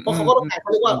เพราะเขาก็ต้องการเขา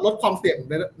เรียกว่าลดความเสี่ยง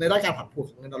ในด้านการผันผวน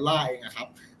ของเงินดอลลาร์เองนะครับ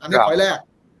อันนี้ข้อแรก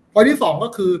ข้อที่สองก็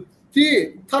คือที่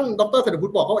ท่านดร.เศรษฐพุท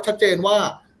ธบอกก็ชัดเจนว่า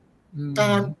ก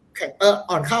ารแข่ง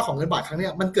อ่อนค่าของเงินบาทครั้งนี้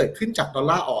มันเกิดขึ้นจากดอล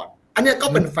ลาร์อ่อนอันนี้ก็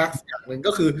เป็นแฟกต์อย่างหนึ่ง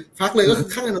ก็คือแฟกต์เลยก็คือ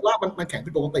ค่าเงินดอลลาร์มันแข็งผิ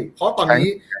ดปกติเพราะตอนนี้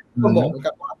ต้องบอกเหมือน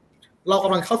กันว่าเราก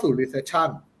ำลังเข้าสู่ recession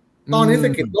ตอนนี้เศรษ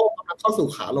ฐกิจโลกกำลังเข้าสู่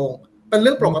ขาลงเป็นเ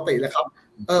รื่องปกติเลยครับ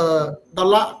ดอล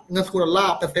ลาร์เงินสกุลดอลลา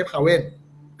ร์เป็นเซฟฮาเว่น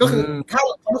ก็คือถ้า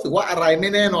เขารู้สึกว่าอะไรไม่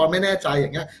แน่นอนไม่แน่ใจอย่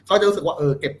างเงี้ยเขาจะรู้สึกว่า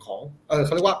เก็บของเข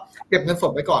าเรียกว่าเก็บเงินส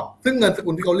ดไว้ก่อนซึ่งเงินสกุ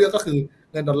ลที่เขาเลือกก็คือ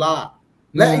เงินดอลลาร์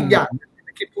และอีกอย่าง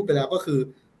ที่คิดพูดไปแล้วก็คือ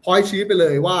พอยชี้ไปเล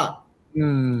ยว่า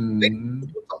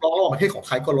สำรองระหว่างประเทศของไ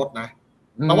ทยก็ลดนะ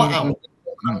เพราะว่า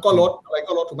ก็ลดอะไร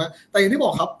ก็ลดถูกไหมแต่อย่างที่บอ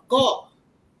กครับก็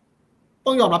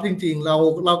ต้องยอมรับจริงๆเร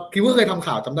าคิดว่าเคยทำ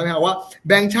ข่าวจำได้ไหมครับว่าแ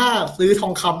บงก์ชาติซื้อทอ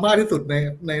งคำมากที่สุด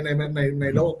ใน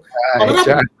โลกตอนนั้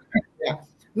น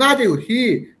น่าจะอยู่ที่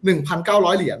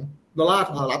 1,900 เหรียญดอลลาร์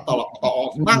สหรัฐต่อออน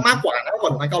ซ์มากกว่านะก่อ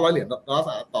น 1,900 เหรียญดอลลาร์ส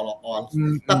หรัฐต่อออนซ์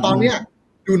แต่ตอนเนี้ย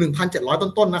อยู่ 1,700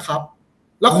 ต้นๆนะครับ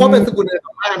แล้วโค้ดเป็นสกุลเงินด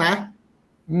อลลาร์นะ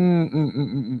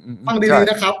ฟังดีๆ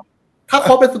นะครับถ้าโ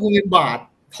ค้ดเป็นสกุลเงินบาท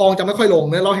ทองจะไม่ค่อยลง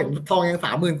เนี่ยเราเห็นทองยัง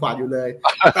 30,000 กว่าอยู่เลย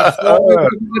แต่โค้ดเป็นส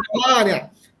กุลเงินดอลลาร์เนี่ย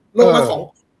ลงมา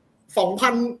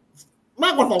 2,000 ม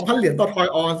ากกว่า 2,000 เหรียญต่อทอย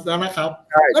ออนซ์แล้วนะครับ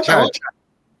ใช่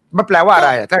มันแปลว่าอะไ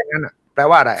รถ้าอย่างนั้นแปล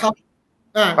ว่าอะไรครับ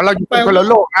เราอยู่คนละ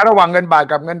โลกนะระหว่างเงินบาท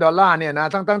กับเงินดอลลาร์เนี่ยนะ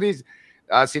ทั้งที่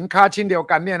สินค้าชิ้นเดียว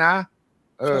กันเนี่ยนะ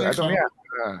ตรงเนี้ย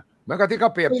เหมือนกับที่เขา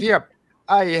เปรียบเทียบ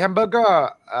ไอ้แฮมเบอร์เกอร์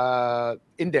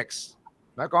อินเด็กซ์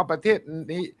แล้วก็ประเทศ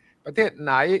นี้ประเทศไ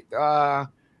หน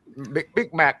บิ๊ก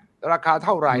แม็กราคาเ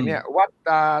ท่าไหร่เนี่ยวัด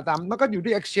ตามมันก็อยู่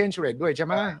ที่ exchange rate ด้วยใช่ไ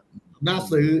หมน่า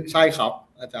ซื้อใช่ครับ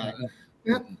อาจารย์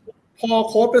พอ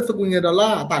โค้ดเป็นสกุลเงินดอลลา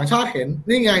ร์ต่างชาติเห็น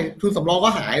นี่ไงทุนสำรองก็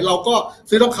หายเราก็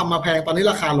ซื้อทองคำมาแพงตอนนี้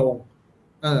ราคาลง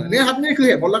นี่ครับนี่คือเ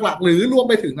หตุผลหลักๆหรือรวม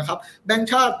ไปถึงนะครับแบงก์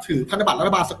ชาติถือพันธบัตรรั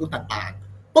ฐบาลสกุลต่าง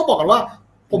ๆต้องบอกกันว่า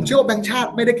ผมเชื่อว่าแบงก์ชาติ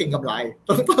ไม่ได้เก่งกำไร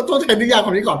ต้องใช้นิยามค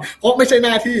ำนี้ก่อนเพราะไม่ใช่ห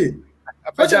น้าที่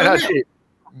เพราะฉะนั้น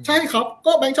ใช่ครับ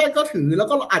ก็แบงก์ชาติก็ถือแล้ว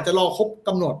ก็อาจจะรอครบ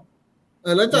กำหนด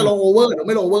แล้วจะลงโอเวอร์หรือไ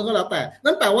ม่ลงโอเวอร์ก็แล้วแต่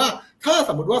นั่นแปลว่าถ้าส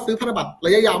มมติว่าซื้อพันธบัตรร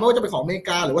ะยะยาวไม่ว่าจะเป็นของอเมริก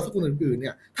าหรือว่าสกุลอื่นๆเ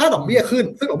นี่ยถ้าดอกเบี้ยขึ้น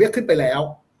ซึ่งดอกเบี้ยขึ้นไปแล้ว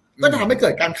ก็จะทำให้เกิ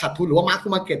ดการขาดทุนหรือว่ามาร์คทู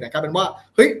มาร์เก็ตเนี่ยกลายเป็นว่า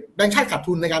เฮ้ยแบงก์ชาติขาด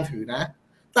ทุนในการถือนะ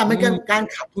แต่เป็นการ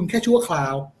ขาดทุนแค่ชั่วครา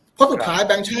วเพราะสุดท้ายแ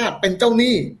บงก์ชาติเป็นเจ้าห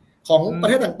นี้ของประ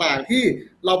เทศต่างๆที่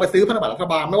เราไปซื้อพันธบัตรรัฐ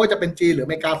บาลไม่ว่าจะเป็นจีนหรืออ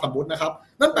เมริกาสมมตินะครับ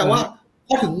นั่นแปลว่าพ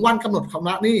อถึงวันกำหนดชำร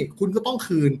ะหนี้คุณก็ต้อง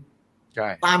คืน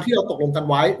ตามที่เราตกลงกัน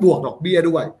ไว้บวกดอกเบี้ย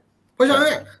ด้วยเพราะฉะนั้น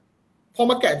พอ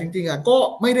มาแกะจริงๆก็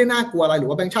ไม่ได้น่ากลัวอะไรหรือ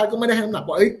ว่าแบงก์ชาติก็ไม่ได้ให้น้ำหนัก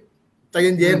ว่าใจ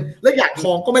เย็นๆและอยากท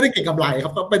องก็ไม่ได้เก็งกำไรครั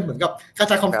บก็เป็นเหมือนกับกระ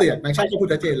จายความเสี่ยงแบงก์ชาติก็พูด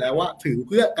ชัดเจนแล้วว่าถือเ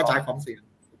พื่อกระจายความเสี่ยง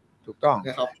ถูกต้องน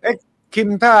ะครับคิม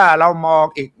ถ้าเรามอง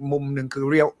อีกมุมหนึ่งคือ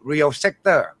real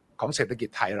sector ของเศรษฐกิจ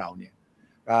ไทยเราเนี่ย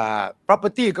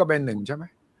property ก็เป็นหนึ่งใช่ไหม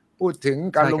พูดถึง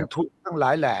การลงทุนทั้งหลา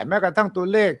ยแหล่แม้กระทั่งตัว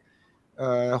เลข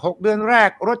6 เดือนแรก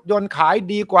รถยนต์ขาย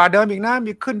ดีกว่าเดิมอีกนะ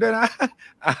มีขึ้นด้วยนะ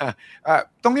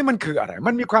ตรงนี้มันคืออะไร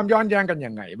มันมีความย้อนแย้งกัน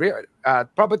ยังไง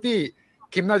property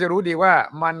คิมน่าจะรู้ดีว่า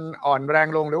มันอ่อนแรง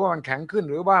ลงหรือว่ามันแข็งขึ้นห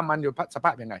รือว่ามันอยู่สภ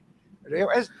าพยังไง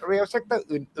real sector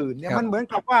อื่นๆเนี่ยมันเหมือน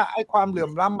กับว่าไอ้ความเหลื่อ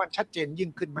มล้ำมันชัดเจนยิ่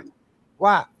งขึ้นไหม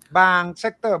ว่าบางเซ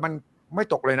กเตอร์มันไม่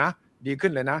ตกเลยนะดีขึ้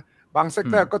นเลยนะบางเซก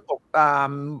เตอร์ก็ตกตาม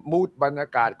มูดบรรยา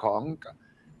กาศ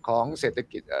ของเศรษฐ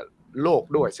กิจโลก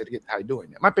ด้วยเศรษฐกิจไทยด้วย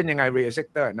เนี่ยมันเป็นยังไง real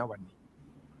sector นะวันนี้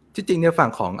ที่จริงในฝั่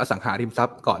งของอสังหาริมทรัพ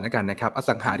ย์ก่อนแล้วกันนะครับอ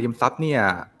สังหาริมทรัพย์เนี่ย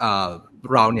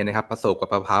เราเนี่ยนะครับประสบกับ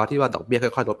ภาวะที่ว่าดอกเบี้ย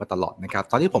ค่อยๆลดมาตลอดนะครับ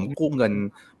ตอนที่ผมกู้เงิน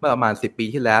เมื่อประมาณ10 ปี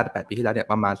ที่แล้ว8 ปีที่แล้วเนี่ย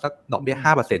ประมาณสักดอกเบี้ย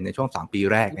 5% ในช่วง3 ปี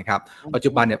แรกนะครับปัจ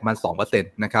จุบันเนี่ยประมาณ 2% น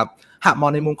ะครับหากมอ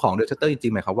งในมุมของเดลต้าจริ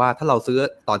งๆหมายความว่าถ้าเราซื้อ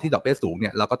ตอนที่ดอกเบี้ยสูงเนี่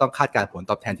ยเราก็ต้องคาดการณ์ผล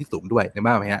ตอบแทนที่สูงด้วยใช่ไห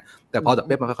มฮะแต่พอดอกเ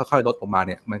บี้ยมันค่อยๆลดลงมาเ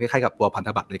นี่ยมันคล้ายๆกับตัวพันธ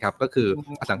บัตรเลยครับก็คือ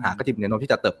อสังหาก็จะมีแนวโน้ม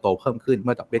ที่จะเติบโตเพิ่มขึ้นเ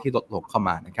มื่อดอกเบี้ยที่ลดลงเข้าม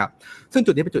านะครับซึ่ง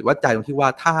จุดนี้เป็นจุดวัดใจตรงที่ว่า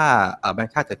ถ้าแบง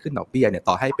ก์ชาติจะขึ้นดอกเบี้ยเนี่ย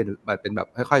ต่อให้เป็นแบบ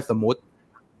ค่อยๆสมูท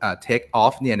take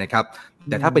off เนี่ยนะครับ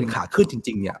แต่ถ้าเป็นขาขึ้นจ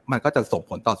ริงๆเนี่ยมันก็จะส่ง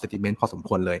ผลต่อ sentiment พอสมค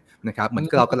วรเลยนะครับเหมือน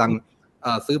เรากำลัง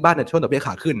ซื้อบ้านในช่วงดอกเบี้ยข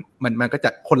าขึ้นมันก็จะ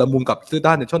คนละมุมกับซื้อ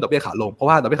บ้านในช่วงดอกเบี้ยขาลงเพราะ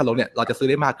ว่าดอกเบี้ยขาลงเนี่ยเราจะซื้อ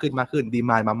ได้มากขึ้นดี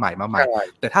มานด์มาใหม่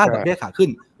แต่ถ้าดอกเบี้ยขาขึ้น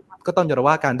ก็ต้องยอมรับ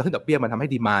ว่าการขึ้นดอกเบี้ยมันทำให้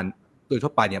ดีมานด์โดยทั่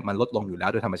วไปเนี่ยมันลดลงอยู่แล้ว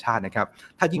โดยธรรมชาตินะครับ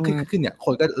ถ้ายิ่งขึ้นเนี่ยค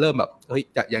นก็เริ่มแบบเฮ้ย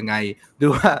จะยังไงหรื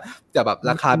อว่าจะแบบ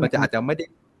ราคามันจะอาจจะไม่ได้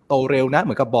โตเร็วนะเห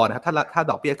มือนกับบอนด์นะครับถ้า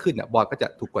ดอกเบี้ยขึ้นเนี่ยบอนด์ก็จะ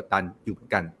ถูกกดดันอยู่เหมือน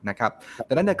กันนะครับ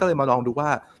ดังนั้นเนี่ยก็เลยมาลองดูว่า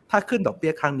ถ้าขึ้นดอกเบี้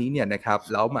ยครั้งนี้เนี่ยนะครับ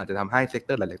แล้วมันอาจจะทำให้เซกเต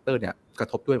อร์หลายเซกเตอร์เนี่ยกระ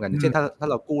ทบด้วยกันเช่นถ้า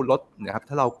เรากู้รถนะครับ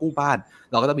ถ้าเรากู้บ้าน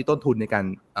เราก็ต้องมีต้นทุนในการ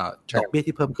ดอกเบี้ย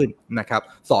ที่เพิ่มขึ้นนะครับ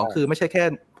2คือไม่ใช่แค่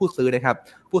ผู้ซื้อนะครับ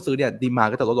ผู้ซื้อเนี่ยดีมาน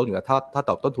ด์ก็จะลดลงอยู่แล้วถ้า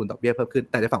ต้นทุนดอกเบี้ยเพิ่มขึ้น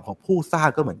แต่ในฝั่งของผู้สร้าง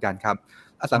ก็เหมือนกันครับ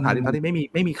อสังหาริมทรัพย์ที่ไ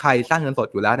ม่มีใครสร้างเงินสด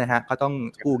อยู่แล้วนะฮะก็ต้อง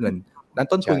กู้เงินนั้น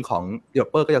ต้นทุนของ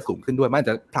developer ก็จะสูงขึ้นด้วยมัน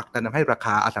จะผลักดันทำให้ราค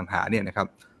าอสังหาเนี่ยนะครับ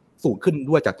สูงขึ้น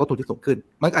ด้วยจากต้นทุนที่สูงขึ้น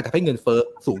มันอาจจะให้เงินเฟ้อ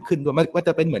สูงขึ้นด้วยมันจ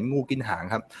ะเป็นเหมือนงูกินหาง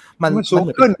ครับมันสูง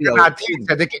ขึ้นขนาดที่เ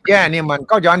ศรษฐกิจแย่เนี่ยมัน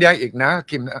ก็ย้อนแย้งอีกนะ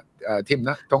คิมทีม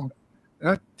นะตรงน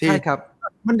ะที่ใช่ครับ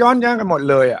มันย้อนแย้งกันหมด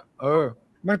เลยอ่ะ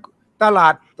มันตลา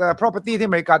ดproperty ที่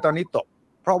อเมริกาตอนนี้ตก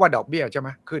เพราะว่าดอกเบี้ยใช่ไหม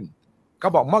ขึ้นเขา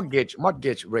บอก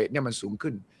mortgage rate เนี่ยมันสูง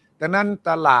ขึ้นดังนั้น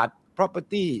ตลาด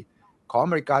property ของอ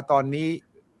เมริกาตอนนี้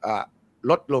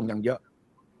ลดลงอย่างเยอะ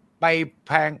ไปแ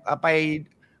พงไป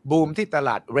บูมที่ตล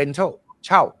าด rental เ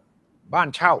ช่าบ้าน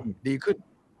เช่าดีขึ้น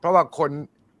เพราะว่าคน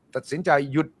ตัดสินใจ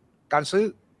หยุดการซื้อ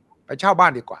ไปเช่าบ้า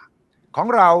นดีกว่าของ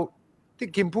เราที่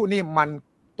คิมพูดนี่มัน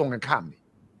ตรงกันข้ามนี่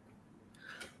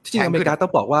ที่อเมริกาต้อ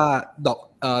งบอกว่า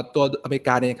ตัวอเมริก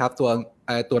าเนี่ยครับ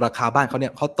ตัวราคาบ้านเขาเนี่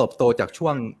ยเขาเติบโตจาก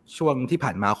ช่วงที่ผ่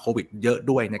านมาโควิดเยอะ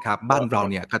ด้วยนะครับบ้านเรา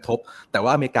เนี่ยกระทบแต่ว่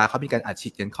าอเมริกาเขามีการอัดฉี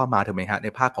ดเงินเข้ามาถูกไหมฮะใน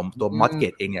ภาคของตัวมอร์เก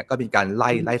จเองเนี่ยก็มีการไ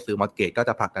ล่ซื้อมอร์เกจก็จ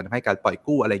ะผลักดันให้การปล่อย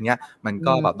กู้อะไรเงี้ยมัน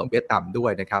ก็แบบดอกเบี้ยต่ำด้ว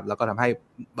ยนะครับแล้วก็ทำให้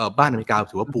บ้านอเมริกา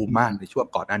ถือว่าบูมมากในช่วง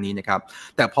ก่อนหน้านี้นะครับ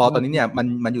แต่พอตอนนี้เนี่ย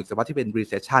มันอยู่ในสภาวะที่เป็น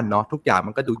recession เนาะทุกอย่าง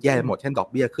มันก็ดูแย่หมดเช่นดอก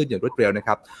เบี้ยขึ้นอย่างรวดเร็วนะค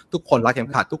รับทุกคนรัดเข็ม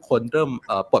ขัดทุกคนเริ่ม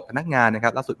ปลดพนักงานนะครั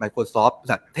บล่าสุด Microsoft บริ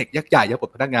ษัทเทคยักษ์ใหญ่ยังปล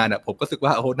ดพนักงานผมก็รู้สึกว่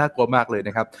าโอ้โหน่ากลัวมากเลยน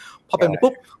ะครับพอเป็น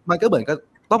ปุ๊บมันก็เหมือนกับ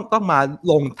ต้องมา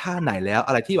ลงท่าไหนแล้วอ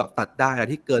ะไรที่แบบตัดได้อะไร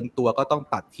ที่เกินตัวก็ต้อง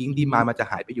ตัดทิ้งดีมานด์มันจะ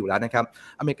หายไปอยู่แล้วนะครับ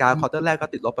อเมริกาควอเตอร์แรกก็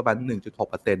ติดลบประมาณ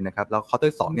 1.6% นะครับแล้วควอเตอ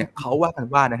ร์2เนี่ยเขาว่ากัน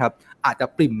ว่านะครับอาจจะ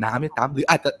ปริ่มน้ำด้วยซ้ำหรือ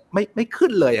อาจจะไม่ขึ้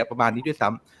นเลยประมาณนี้ด้วยซ้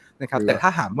ำนะครับแต่ถ้า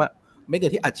ถามว่าเม็ดเงิ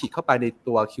นที่อัดฉีดเข้าไปใน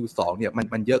ตัว Q2 เนี่ย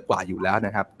มันเยอะกว่าอยู่แล้วน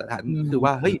ะครับแต่ถามคือ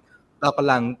ว่าเฮ้ยเราก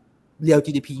ำลังเรียล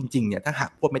GDP จริงๆเนี่ยถ้าหาก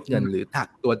พวกเม็ดเงินหรือหาก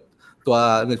ตัว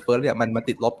เงินเฟ้อเนี่ยมัน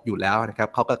ติดลบอยู่แล้วนะครับ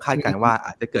เขาก็คาดการณ์ว่าอ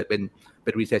าจจะเกิดเป็น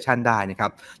recession ได้นะครั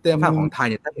บแต่ในฝั่งของไทย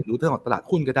เนี่ยถ้าเห็นรู้เรื่องของตลาด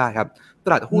หุ้นก็ได้ครับต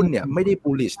ลาดหุ้นเนี่ยไม่ได้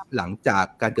bullish หลังจาก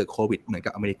การเกิดโควิดเหมือน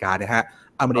กับอเมริกานะฮะ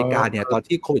อเมริกาเนี่ยตอน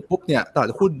ที่โควิดปุ๊บเนี่ยตลาด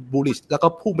หุ้น bullish แล้วก็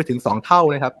พุ่งไปถึง2เท่า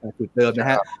นะครับจุดเดิมนะ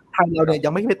ฮะไทยเราเนี่ยยั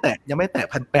งไม่แตะ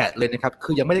 1,800 เลยนะครับ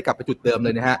คือยังไม่ได้กลับไปจุดเดิมเ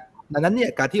ลยนะฮะดังนั้นเนี่ย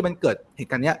การที่มันเกิดเหตุ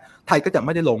การณ์นี้ไทยก็จะไ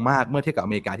ม่ได้ลงมากเมื่อเทียบกับอ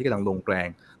เมริกาที่กำลังลงแรง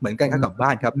เหมือนกันกับบ้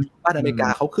านครับบ้านอเมริกา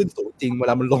เขาขึ้นสูงจริงเว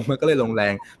ลามันลงมันก็เลยลงแร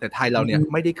งแต่ไทยเราเนี่ย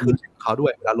ไม่ได้ขึ้นเขาด้ว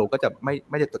ยเวลาลงก็จะไ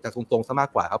ม่ได้จะทรงๆซะมาก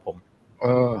กว่าครับผม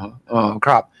ค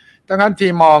รับดังนั้น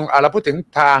ที่มองเราพูดถึง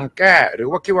ทางแก้หรือ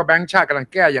ว่าคิดว่าแบงก์ชาติกำลัง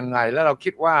แก้ยังไงแล้วเรา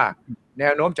คิดว่าแน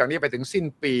วโน้มจากนี้ไปถึงสิ้น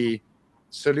ปี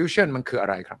solution มันคืออะ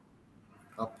ไรครับ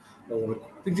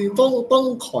จริงๆต้อง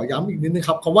ขอย้ำอีกนิดนึงค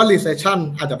รับคำว่า recession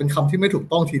อาจจะเป็นคำที่ไม่ถูก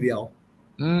ต้องทีเดียว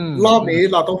รอบนี้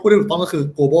เราต้องพูดให้ถูกต้องก็คือ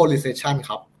global recession ค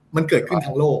รับมันเกิดขึ้น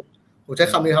ทั้งโลกผมใช้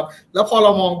คำนี้ครับแล้วพอเร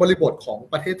ามองบริบทของ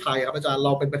ประเทศไทยครับอาจารย์เร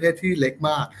าเป็นประเทศที่เล็กม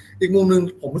ากอีกมุมนึง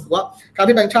ผมรู้สึกว่าการ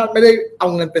ที่แบงก์ชาติไม่ได้เอา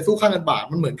เงินไปสู้ค่าเงินบาท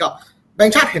มันเหมือนกับแบง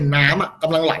ก์ชาติเห็นน้ำก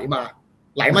ำลังไหลมา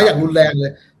อย่างรุนแรงเล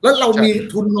ยแล้วเรามี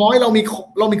ทุนน้อยเรามี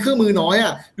เครื่องมือน้อย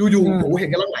อยู่ๆโหเห็น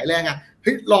กำลังไหลแรงเ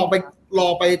ฮ้ยรอ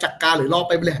ไปจัดการหรือรอไ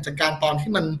ปบริหารจัดการตอนที่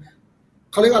มัน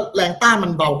เขาเรียกว่าแรงต้านมั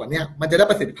นเบากว่านี้มันจะได้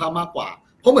ประสิทธิภาพมากกว่า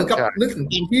เพราะเหมือนกับนึกถึง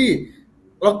ตอนที่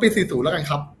เราปี40แล้วกัน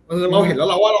ครับเราเห็นแล้ว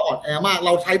เราว่าเราอ่อนแอมากเร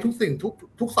าใช้ทุกสิ่ง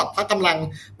ทุกสัพพะกำลัง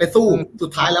ไปสู้สุ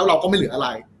ดท้ายแล้วเราก็ไม่เหลืออะไร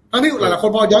ทั้งที่หลายๆค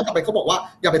นพอย้อนกลับไปเขาบอกว่า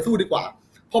อย่าไปสู้ดีกว่า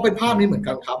พอเป็นภาพนี้เหมือน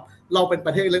กันครับเราเป็นป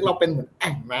ระเทศเล็กเราเป็นเหมือนแ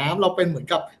อ่งน้ำเราเป็นเหมือน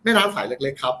กับแม่น้ำสายเ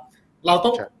ล็กๆครับเราต้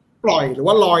องปล่อยหรือ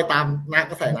ว่าลอยตาม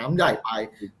กระแสน้ำใหญ่ไป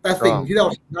แต่สิ่งที่เรา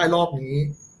ได้รอบนี้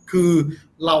คือ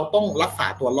เราต้องรักษา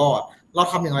ตัวรอดเรา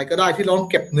ทำอย่างไรก็ได้ที่เราต้อง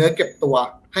เก็บเนื้อเก็บตัว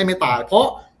ให้ไม่ตายเพราะ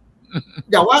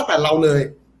อย่าว่าแต่เราเลย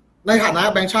ในฐานะ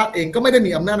แบงก์ชาติเองก็ไม่ได้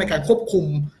มีอำนาจในการควบคุม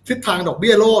ทิศทางดอกเ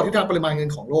บี้ยโลกทิศทางปริมาณเงิน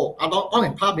ของโลกต้องเ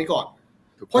ห็นภาพนี้ก่อน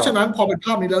เพราะฉะนั้นพอเป็นภ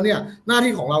าพนี้แล้วเนี่ยหน้า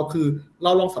ที่ของเราคือเร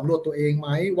าลองสำรวจตัวเองไหม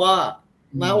ว่า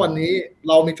ณวันนี้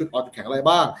เรามีจุดอ่อนจุดแข็งอะไร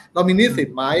บ้างเรามีหนี้สิน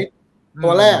ไหมตั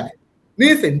วแรกห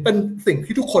นี้สินเป็นสิ่ง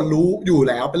ที่ทุกคนรู้อยู่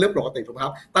แล้วเป็นเรื่องปกติถูกไหมค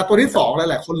รับแต่ตัวที่สองห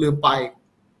ลายๆคนลืมไป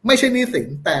ไม่ใช่หนี้สิน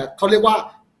แต่เขาเรียกว่า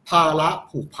ภาระ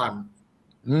ผูกพัน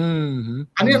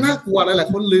อันนี้น่ากลัวหลาย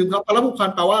ๆคนลืมครับภาระผูกพัน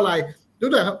แปลว่าอะไรยก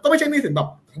ตัวอย่างครับก็ไม่ใช่หนี้สินแบบ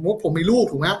ผมมีลูก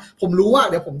ถูกไหมผมรู้ว่า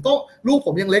เดี๋ยวผมต้องลูกผ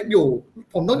มยังเล็กอยู่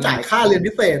ผมต้องจ่ายค่าเรียน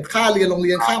พิเศษค่าเรียนโรงเ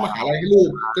รียนค่ามหาลัยให้ลูก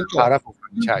จนจบ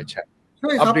ใช่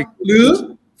ครับหรือ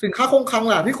สินค้าคงคลัง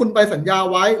ล่ะที่คุณไปสัญญา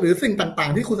ไว้หรือสิ่งต่า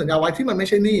งๆที่คุณสัญญาไว้ที่มันไม่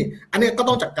ใช่หนี้อันนี้ก็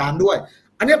ต้องจัดการด้วย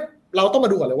อันนี้เราต้องมา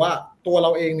ดูก่อนเลยว่าตัวเร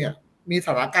าเองเนี่ยมีส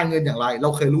ถานะการเงินอย่างไรเรา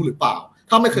เคยรู้หรือเปล่า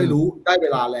ถ้าไม่เคยรู้ได้เว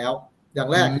ลาแล้วอย่าง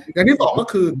แรกอย่างที่สองก็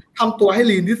คือทำตัวให้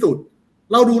ลีนที่สุด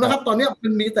เราดูนะครับตอนนี้มั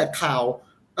นมีแต่ข่าว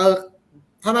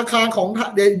ธนาคารของ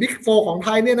บิ๊กโฟของไท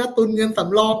ยเนี่ยนะตุนเงินส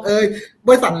ำรองบ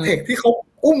ริษัทเทคที่เขา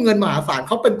อุ้มเงินมหาศาลเ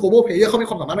ขาเป็น global player เขามี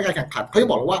ความสามารถในการแข่งขันเขาจะ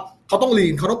บอกเลยว่าเขาต้องลี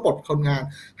นเขาต้องปลดคนงาน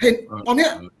เห็นตอนนี้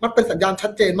มันเป็นสัญญาณชั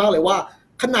ดเจนมากเลยว่า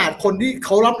ขนาดคนที่เข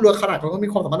ารับเรือขนาดเขามี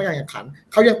ความสามารถในการแข่งขัน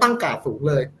เขายังตั้งการ์ดสูง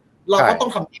เลยเราก็ต้อง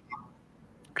ท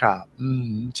ำครับ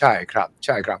ใช่ครับใ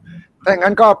ช่ครับถ้าอย่าง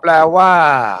นั้นก็แปลว่า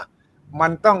มั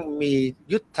นต้องมี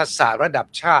ยุทธศาสตร์ระดับ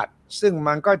ชาติซึ่ง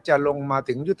มันก็จะลงมา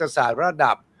ถึงยุทธศาสตร์ระ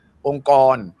ดับองค์ก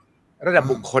รระดับ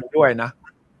บุคคลด้วยนะ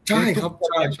ใช่ครับ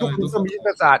ใช่ทุกคนต้องมียุทธ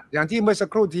ศาสตร์อย่างที่เมื่อสัก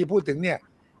ครู่ที่พูดถึงเนี่ย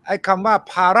ไอ้คำว่า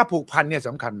ภาระผูกพันเนี่ยส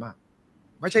ำคัญมาก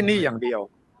ไม่ใช่หนี้อย่างเดียว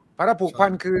ภาระผูกพั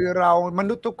นคือเราม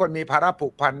นุษย์ทุกคนมีภาระผู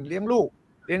กพันเลี้ยงลูก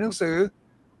เรียนหนังสือ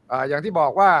อย่างที่บอ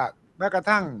กว่าแม้กระ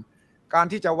ทั่งการ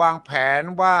ที่จะวางแผน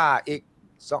ว่าอีก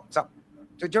เฉ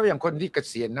พาะอย่างคนที่เก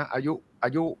ษียณนะอ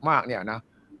ายุมากเนี่ยนะ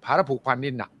ภาระผูกพัน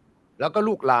นี่หนักแล้วก็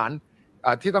ลูกหลาน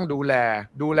ที่ต้องดู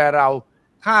แลเรา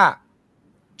ถ้า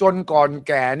จนก่อนแ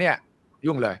ก่เนี่ย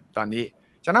ยุ่งเลยตอนนี้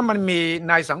ฉะนั้นมันมี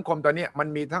ในสังคมตอนนี้มัน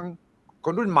มีทั้งค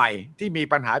นรุ่นใหม่ที่มี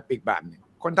ปัญหาอีกแบบหนึ่ง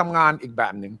คนทำงานอีกแบ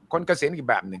บหนึ่งคนเกษียณอีก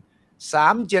แบบหนึ่ง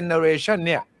3 generation เ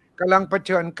นี่ยกำลังเผ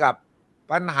ชิญกับ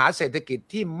ปัญหาเศรษฐกิจ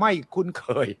ที่ไม่คุ้นเค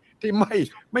ยที่ไ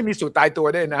ม่มีสูตรตายตัว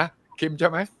ได้นะคิมใช่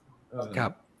ไหมครั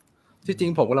บที่จริ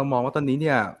งผมกำลังมองว่าตอนนี้เ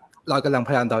นี่ยเรากำลังพ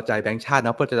ยายามเดาใจแบงก์ชาติน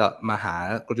ะเพื่อจะมาหา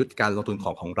กลยุทธ์การลงทุน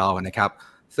ของเรานะครับ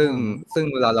ซึ่ง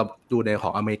เวลาเราดูในขอ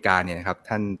งอเมริกาเนี่ยนะครับ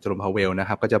ท่านเจอร์ม พาวเวลนะค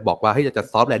รับก็จะบอกว่าให้จะ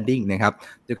ซอฟต์แลนดิ้งนะครับ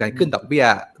โดยการขึ้นดอกเบี้ย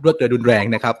รวดเร็วรุนแรง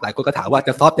นะครับหลายคนก็ถามว่าจ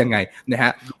ะซอฟต์ยังไงนะฮ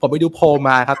ะผมไปดูโพลม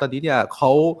าครับตอนนี้เนี่ยเข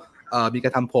ามีกา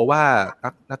รทำโพลว่า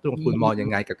นักลงทุนมองยัง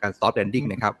ไงกับการซอฟต์แลนดิ้ง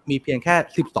นะครับมีเพียงแค่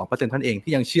 12% เท่านั้นเอง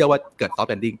ที่ยังเชื่อว่าเกิดซอฟต์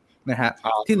แลนดิ้งนะฮะ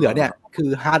ที่เหลือเนี่ยคือ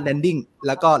hard landing แ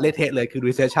ล้วก็เละเทะเลยคือ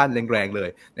recession แรงๆเลย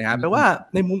นะฮะแปลว่า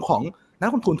ในมุมของนัก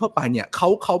ลงทุนทั่วไปเนี่ยเ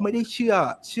ขาไม่ได้เ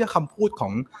ชื่อคำพูดขอ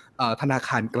งธนาค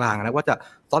ารกลางนะว่าจะ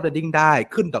soft landing ได้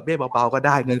ขึ้นดอกเบี้ยเบาๆก็ไ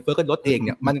ด้เงินเฟ้อก็ลดเองเ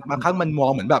นี่ยมันบางครั้งมันมอ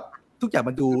งเหมือนแบบทุกอย่าง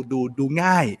มันดู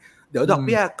ง่ายเดี๋ยวดอกเ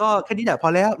บี้ยก็แค่นี้แหละพอ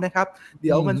แล้วนะครับเ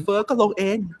ดี๋ยวเงินเฟ้อก็ลงเอ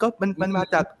งก็มันมา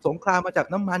จากสงครามมาจาก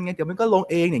น้ำมันไงเดี๋ยวมันก็ลง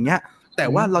เองอย่างเงี้ยแต่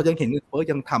ว่าเรายังเห็นเงินเฟ้อ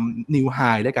ยังทำ new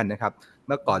high ได้กันนะครับเ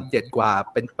มื่อก่อน7กว่า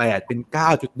เป็น8เป็น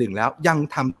 9.1 แล้วยัง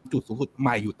ทำจุดสูงสุดให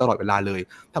ม่อยู่ตลอดเวลาเลย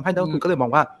ทำให้นักลงทุนก็เลยมอ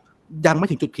งว่ายังไม่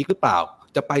ถึงจุดพีคหรือเปล่า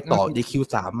จะไปต่อใน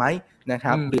Q3 ไหมนะค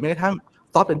รับหรือแม้กระทั่ง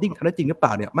soft landing ทำได้จริงหรือเปล่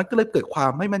าเนี่ยมันก็เลยเกิดควา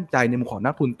มไม่มั่นใจในมุมของนั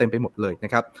กทุนเต็มไปหมดเลยน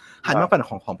ะครับหันมาฝั่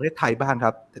งของประเทศไทยบ้างค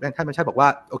รับท่านไม่ใช่บอกว่า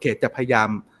โอเคจะพยายาม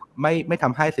ไม่ท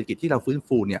ำให้เศรษฐกิจที่เราฟื้น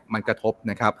ฟูเนี่ยมันกระทบ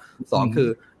นะครับ2คือ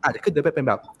อาจจะขึ้นโดยเป็น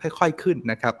แบบค่อยๆขึ้น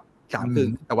นะครับ3คือ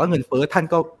แต่ว่าเงินเฟ้อท่าน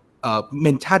ก็เม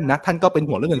นชั่นนะท่านก็เป็น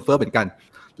ห่วงเรื่องเงินเฟ้อเหมือนกัน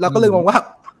เราก็เลยมองว่า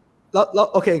แล้ว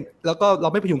โอเคแล้วก็เรา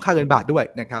ไม่พยุงค่าเงินบาทด้วย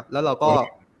นะครับแล้วเราก็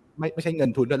ไม่ใช่เงิน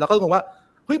ทุนด้วยเราก็มองว่า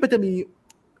เฮ้ยมันจะมี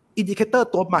อินดิเคเตอร์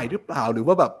ตัวใหม่หรือเปล่าหรือ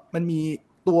ว่าแบบมันมี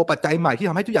ตัวปัจจัยใหม่ที่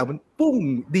ทำให้ทุกอย่างมันปุ้ง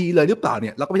ดีเลยหรือเปล่าเ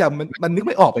นี่ยเราก็พยายามมันนึกไ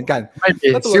ม่ออกเหมือนกันไม่มี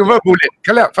silver bullet เข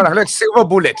าเรียกฝรั่งเรียก silver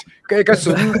bullet กระ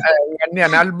สุนเงินเนี่ย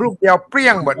นะลูกเดียวเปรี้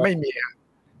ยงหมดไม่มี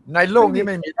ในโลกนี้ไ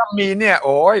ม่มีถ้ามีเนี่ยโ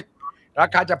อ้ยรา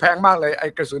คาจะแพงมากเลยไอ้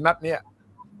กระสุนนัดเนี่ย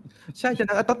ใช่ฉะ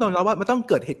นั้นต้องยอมรับว่ามันต้อง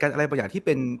เกิดเหตุการณ์อะไรบางอย่างที่เ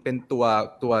ป็นตั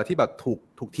วที่แบบ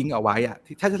ถูกทิ้งเอาไว้อะ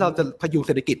ถ้าเราจะพยุงเ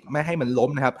ศรษฐกิจไม่ให้มันล้ม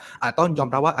นะครับต้องยอม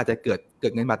รับว่าอาจจะเกิด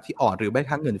เงินบาทที่อ่อนหรือไม่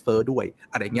ทั้งเงินเฟ้อด้วย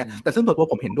อะไรเงี้ยแต่ซึ่งตัว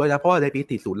ผมเห็นด้วยนะเพราะว่าในปี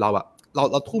40เร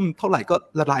าทุ่มเท่าไหร่ก็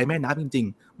ละลายแม่น้ำจริง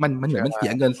ๆมันเหมือนมันเสี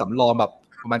ยเงินสำรองแบบ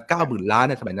ประมาณ 90,000 ล้าน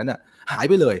ในสมัยนั้นน่ะหาย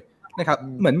ไปเลยนะครับ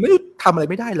เหมือนไม่ทำอะไร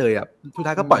ไม่ได้เลยอ่ะสุด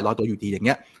ท้ายก็ปล่อยรอตัวอยู่ดีอย่างเ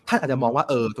งี้ยท่านอาจจะมองว่า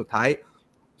สุดท้าย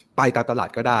ไปตามตลาด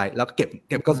ก็ได้แล้วเ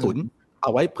ก็บกระสุนเอ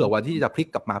าไว้เผื่อวันที่จะพลิก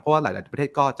กลับมาเพราะว่าหลายๆประเทศ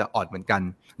ก็จะอ่อนเหมือนกัน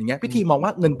อย่างเงี้ยพิธีมองว่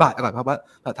าเงินบาทก่อนครับว่า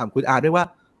ถามคุณอาด้วยว่า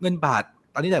เงินบาท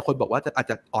ตอนนี้หลายคนบอกว่าอาจ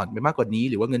จะอ่อนไปมากกว่านี้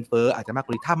หรือว่าเงินเฟ้ออาจจะมากก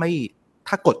ว่านี้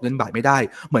ถ้ากดเงินบาทไม่ได้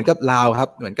เหมือนกับลาวครับ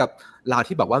เหมือนกับลาว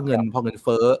ที่บอกว่าเงินพอเงินเ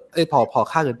ฟ้อพอ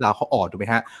ค่าเงินลาวเขาอ่อนถูกไหม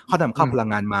ฮะเขานำเข้าพลัง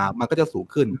งานมามันก็จะสูง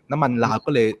ขึ้นน้ำมันลาว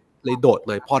ก็เลยโดด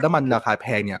เลยพอน้ำมันราคาแพ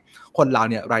งเนี่ยคนลาว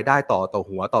เนี่ยรายได้ต่อ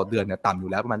หัวต่อเดือนเนี่ยต่ำอยู่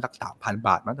แล้วประมาณสัก 3,000 บ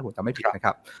าทมั้งถ้าผมจำไม่ผิดนะค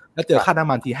รับแล้วเจอค่าน้ำ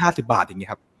มันที50 บาทอย่างเงี้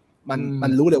ยครับมั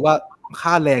นรู้เลยว่า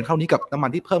ค่าแรงเท่านี้กับน้ำมั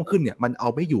นที่เพิ่มขึ้นเนี่ยมันเอา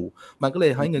ไม่อยู่มันก็เลย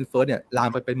ทำให้เงินเฟ้อเนี่ยลาม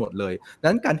ไปหมดเลยดัง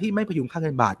นั้นการที่ไม่พยุงค่าเ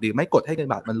งินบาทหรือไม่กดให้เงิน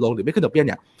บาทมันลงหรือไม่ขึ้นดอกเบี้ยเ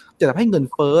นี่ยจะทำให้เงิน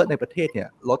เฟ้อในประเทศเนี่ย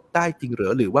ลดได้จริง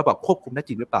หรือว่าแบบควบคุมได้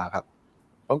จริงหรือเปล่าครับ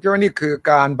ผมคิดว่านี่คือ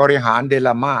การบริหารเดล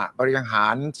ม่าบริหา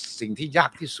รสิ่งที่ยา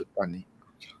กที่สุดตอนนี้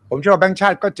ผมเชื่อว่าแบงก์ชา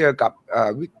ติก็เจอกับ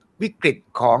วิกฤต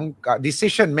ของ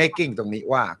decision making ตรงนี้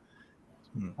ว่า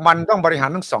มันต้องบริหาร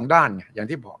ทั้งสองด้านอย่าง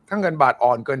ที่บอกถ้าเงินบาท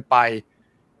อ่อนเกินไป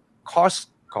คอส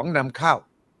ของนำเข้า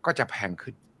ก็จะแพง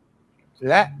ขึ้น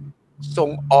และส่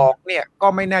งออกเนี่ยก็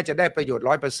ไม่แน่จะได้ประโยชน์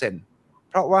 100%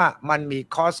 เพราะว่ามันมี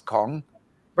คอสของ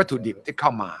วัตถุดิบที่เข้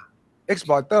ามาเอ็กซ์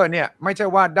พอร์เตอร์เนี่ยไม่ใช่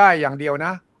ว่าได้อย่างเดียวน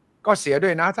ะก็เสียด้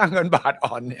วยนะถ้าเงินบาท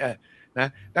อ่อนเนี่ยนะ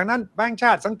ดังนั้นแบงก์ช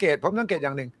าติผมสังเกตอย่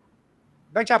างหนึ่ง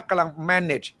แบงก์ชาติกำลัง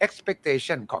manage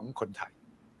expectation ของคนไทย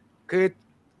คือ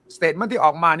statement ที่อ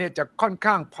อกมาเนี่ยจะค่อน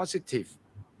ข้าง positive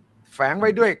แฝงไว้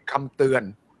ด้วยคำเตือน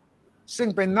ซึ่ง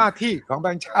เป็นหน้าที่ของแบ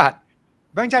งก์ชาติ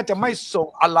จะไม่ส่ง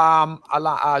อะลาม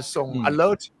ส่ง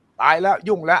alert ตายแล้ว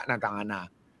ยุ่งแล้วต่างๆนานา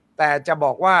แต่จะบ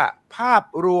อกว่าภาพ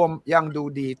รวมยังดู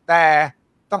ดีแต่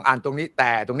ต้องอ่านตรงนี้แ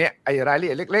ต่ตรงนี้ไอ้รายละเ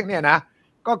อียดเล็กๆเนี่ยนะ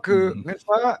ก็คือเงินเ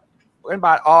ฟ้อเงินบ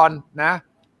าทอ่อนนะ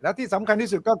แล้วที่สำคัญที่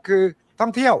สุดก็คือท่อ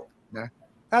งเที่ยวนะ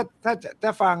ถ้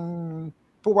าฟัง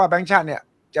ผู้ว่าแบงก์ชาติเนี่ย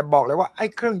จะบอกเลยว่าไอ้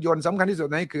เครื่องยนต์สำคัญที่สุด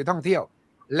นั่นคือท่องเที่ยว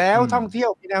แล้วท่องเที่ยว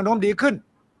มีแนวโน้มดีขึ้น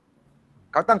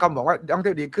เขาตั้งคำบอกว่าท่องเ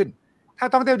ที่ยวดีขึ้นถ้า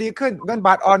ท่องเที่ยวดีขึ้นเงินบ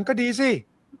าทอ่อนก็ดีสิ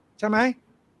ใช่ไหม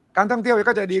การท่องเที่ยว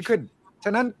ก็จะดีขึ้นฉ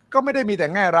ะนั้นก็ไม่ได้มีแต่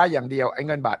แง่ร้ายอย่างเดียวไอ้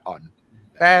เงินบาทอ่อน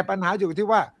แต่ปัญหาอยู่ที่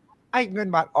ว่าไอ้เงิน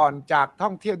บาทอ่อนจากท่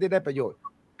องเที่ยวที่ได้ประโยชน์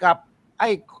กับไอ้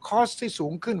คอสที่สู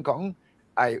งขึ้นของ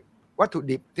ไอ้วัตถุ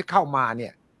ดิบที่เข้ามาเนี่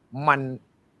ย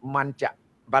มันจะ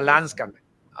บาลานซ์กัน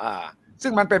ซึ่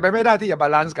งมันเป็นไปไม่ได้ที่จะบา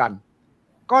ลานซ์กัน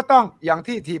ก็ต้องอย่าง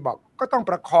ที่ทีบอกก็ต้อง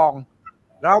ประคอง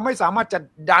เราไม่สามารถจะ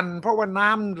ดันเพราะว่าน้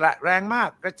ำแรงมาก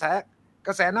กร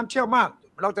ะแสน้ำเชี่ยวมาก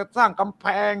เราจะสร้างกำแพ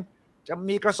งจะ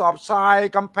มีกระสอบทราย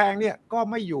กำแพงเนี่ยก็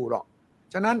ไม่อยู่หรอก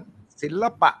ฉะนั้นศิล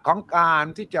ปะของการ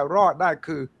ที่จะรอดได้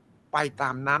คือไปตา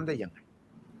มน้ำได้ยังไง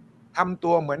ทำ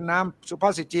ตัวเหมือนน้ำสุภา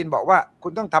ษิตจีนบอกว่าคุ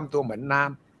ณต้องทำตัวเหมือนน้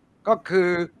ำก็คือ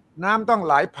น้ำต้องไ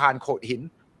หลผ่านโขดหิน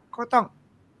ก็ต้อง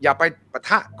อย่าไปปะ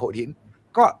ทะโขดหิน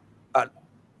ก็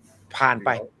ผ่านไป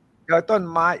เจอต้น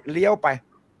ไม้เลี้ยวไป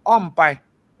อ้อมไป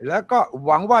แล้วก็ห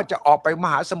วังว่าจะออกไปม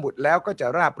หาสมุทรแล้วก็จะ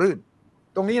ราบรื่น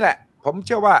ตรงนี้แหละผมเ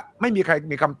ชื่อว่าไม่มีใคร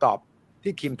มีคำตอบ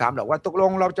ที่คิมถามหรอกว่าตกล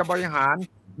งเราจะบริหาร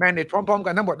manage พร้อมๆกั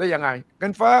นทั้งหมดได้ยังไงเงิ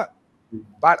นเฟ้อ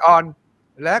บาทอ่อน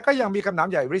และก็ยังมีคำถาม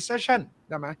ใหญ่ recession ใ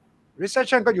ช่ไหม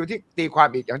recession ก็อยู่ที่ตีความ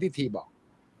อีกอย่างที่ทีบอก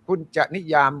คุณจะนิ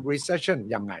ยาม recession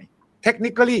ยังไง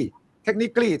technically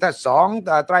ถ้า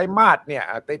2ไตรมาสเนี่ย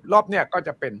ติดลบเนี่ยก็จ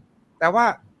ะเป็นแต่ว่า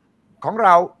ของเร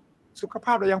าสุขภ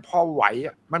าพเรายังพอไหว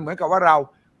มันเหมือนกับว่าเรา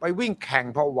ไปวิ่งแข่ง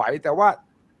พอไหวแต่ว่า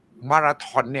มาราธ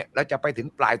อนเนี่ยเราจะไปถึง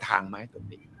ปลายทางไหมตรง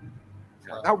นี้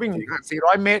ถ้าวิ่ง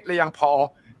400 เมตรเลยยัง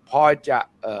พอจะ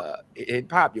เห็น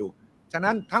ภาพอยู่ฉะ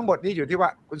นั้นทั้งหมดนี้อยู่ที่ว่า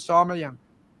คุณซ้อมแล้วยัง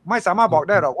ไม่สามารถบอก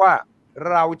ได้หรอกว่า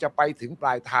เราจะไปถึงปล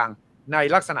ายทางใน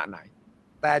ลักษณะไหน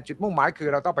แต่จุดมุ่งหมายคือ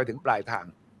เราต้องไปถึงปลายทาง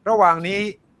ระหว่างนี้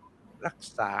รัก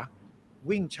ษา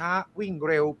วิ่งช้าวิ่ง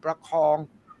เร็วประคอง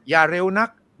อย่าเร็วนัก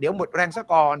เดี๋ยวหมดแรงซะ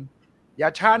ก่อนอย่า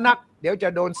ช้านักเดี๋ยวจะ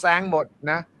โดนแซงหมด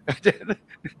นะ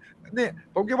นี่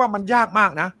ผมคิดว่ามันยากมา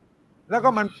กนะแล้วก็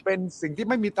มันเป็นสิ่งที่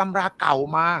ไม่มีตำราเก่า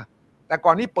มาแต่ก่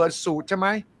อนนี้เปิดสูตรใช่ไหม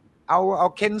เอา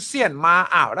เคนเซียนมา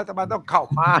รัฐบาลต้องเข้า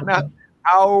มานะเ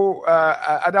อา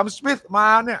อดัมสมิธมา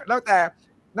เนี่ยแล้วแต่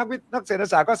นักเศรษฐ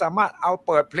ศาสตร์ก็สามารถเอาเ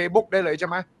ปิดเพลย์บุ๊กได้เลยใช่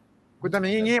ไหมคุณทำอย่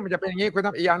างนี้มันจะเป็นอย่างนี้คุณท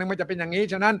ำอีกอย่างนึงมันจะเป็นอย่างนี้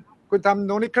ฉะนั้นคุณทำโ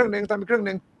น้นนี่ครึ่งนึงทำอีกครึ่ง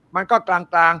นึงมันก็กลา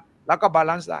งๆแล้วก็บา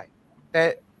ลานซ์ได้แต่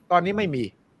ตอนนี้ไม่มี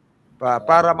ป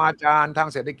รมาจารย์ทาง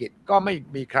เศรษฐกิจก็ไม่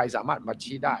มีใครสามารถมา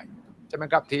ชี้ได้ใช่ไหม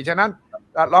ครับทีฉะนั้น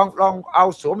ลองเอา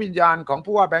สวมวิญญาณของ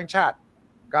ผู้ว่าแบงก์ชาติ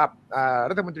กับ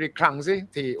รัฐมนตรีคลังสิ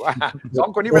ทีว่า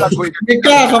2คนนี้เวลาคุยกันไม่ก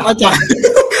ล้าครับอาจารย์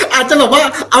อาจจะแบบว่า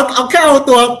เอาแค่เอา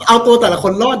ตัวแต่ละค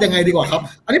นรอดยังไงดีกว่าครับ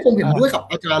อันนี้ผมเห็นด้วยกับ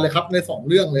อาจารย์เลยครับใน2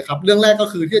เรื่องเลยครับเรื่องแรกก็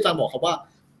คือที่อาจารย์บอกครับว่า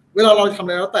เวลาเราทำอะ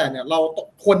ไรแล้วแต่เนี่ยเรา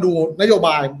ควรดูนโยบ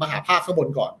ายมหาภาคข้างบน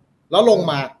ก่อนแล้วลง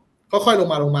มาค่อยๆลง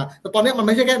มาแต่ตอนนี้มันไ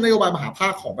ม่ใช่แค่นโยบายมหาภา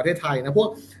คของประเทศไทยนะพวก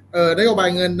นโยบาย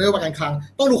เงินนโยบายการคลัง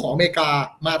ต้องดูของอเมริกา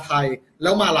มาไทยแล้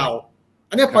วมาเรา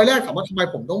อันนี้พอยแรกถามว่าทำไม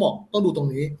ผมต้องดูตรง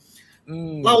นี้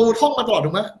เราท่องมาตลอดถู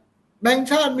กไหมแบงก์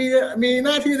ชาติมีห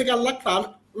น้าที่ในการรักษา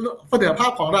เสถียรภา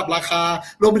พของระดับราคา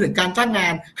รวมไปถึงการจ้างงา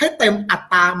นให้เต็มอั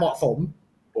ตราเหมาะสม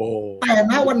แต่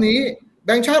ณวันนี้แบ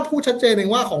งก์ชาติพูดชัดเจนเอง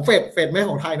ว่าของเฟดไม่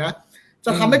ของไทยนะจ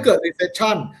ะทำให้เกิด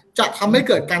recession จะทำให้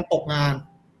เกิดการตกงาน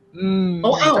เพรา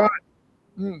ะ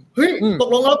เฮ้ยตก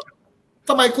ลงแล้ว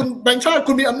ทำไมคุณแบงก์ชาติ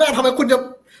คุณมีอำนาจทำไมคุณจะ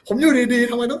ผมอยู่ดี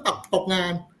ๆทำไมต้องตกงา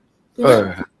น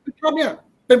ภาพเนี่ย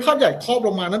เป็นภาพใหญ่ครอบล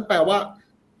งมานั่นแปลว่า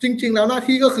จริงๆแล้วหน้า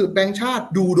ที่ก็คือแบงก์ชาติ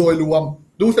ดูโดยรวม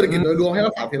ดูเศรษฐกิจโดยรวมให้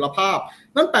รักษาเสถียรภาพ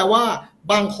นั่นแปลว่า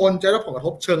บางคนจะได้รับผลกระท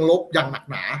บเชิงลบอย่างหนัก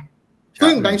หนา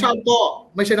ซึ่งแบงก์ชาติก็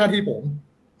ไม่ใช่หน้าที่ผม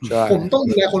ต้อง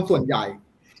ดูแลคนส่วนใหญ่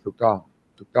ถูกต้อง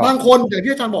บางคนอย่าง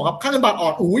ที่อาจารย์บอกครับค่าเงินบาทอ่อ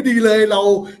นดีเลยเ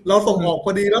ราส่งออกพ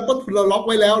อดีแล้วต้นทุนเราล็อกไ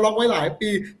ว้หลายปี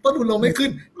ต้นทุนเราไม่ขึ้น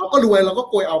เราก็รวยเราก็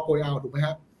โกยเอาถูกไหมค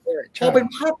รับพอเป็น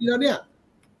ภาพนี้แล้วเนี่ย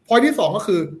พอยที่2ก็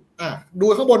คือดู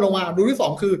ข้างบนลงมาดูที่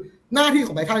2คือ หน้าที่ข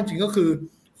องแบงค์ชาติจริงๆก็คือ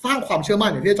สร้างความเชื่อมั่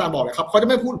นอย่างที่อาจารย์บอกเลยครับเขาจะ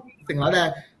ไม่พูดสิ่งร้ายแรง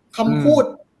คำพูด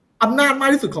อำนาจมาก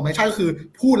ที่สุดของแบงค์ชาติก็คือ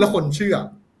พูดแล้วคนเชื่อ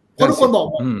คนทุกคนบอก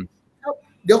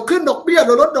เดี๋ยวขึ้นดอกเบี้ยเ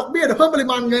ดี๋ยวลดดอกเบี้ยเดี๋ยวเพิ่มปริ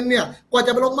มาณเงินเนี่ยกว่าจ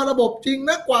ะไปลงมาระบบจริง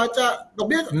นะกว่าจะดอก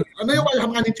เบี้ยนโยบายท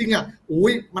ำงานจริงๆอ่ะอุ้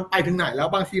ยมันไปถึงไหนแล้ว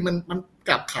บางทีมันก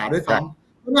ลับขาด้วยซ้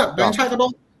ำนั่นแหละแบงค์ชาติก็ต้อ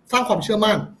งสร้างความเชื่อ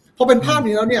มั่นพอเป็นภาพ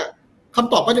นี้แล้วเนี่ยค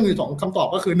ำตอบก็จะมี2คำตอบ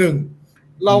ก็คือ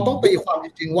1เราต้องตีความจ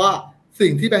ริงๆว่าสิ่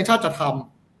งที่แบงค์ชาติจะท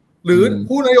ำหรือ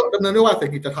ผู้ดำเนินนโยบายเศรษฐ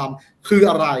กิจจะทำคือ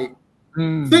อะไร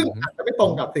ซึ่งอาจจะไม่ตร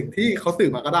งกับสิ่งที่เขาสื่อ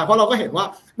มาก็ได้เพราะเราก็เห็นว่า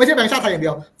ไม่ใช่แบงค์ชาติไทยอย่างเดี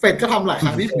ยวเฟดก็ทำหลายค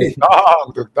รั้งที่ผิด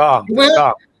ถูกต้อ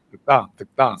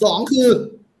ง2คือ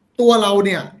ตัวเราเ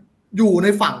นี่ยอยู่ใน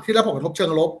ฝั่งที่ได้ผลกระทบเชิ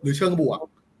งลบหรือเชิงบวก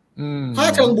ถ้า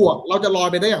เชิงบวกเราจะลอย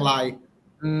ไปได้อย่างไร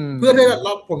เพื่อได้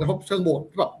รับผลกระทบเชิงบวก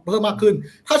แบบเพิ่มมากขึ้น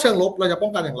ถ้าเชิงลบเราจะป้อ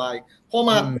งกันอย่างไรพอ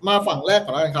มาฝั่งแรกก่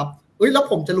อนแล้วกันครับแล้ว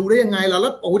ผมจะรู้ได้ยังไงแล้ว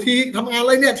โอ้ทีทำงานอะ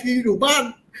ไรเนี่ยทีอยู่บ้าน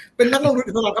เป็นนักลงทุน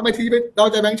อิสระทำไมทีเรา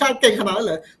ใจแบงค์ชาติเก่งขนาดนั้น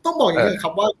เลยต้องบอกอย่างนี้ครั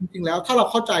บว่าจริงๆแล้วถ้าเรา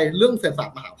เข้าใจเรื่องเศรษฐศาสต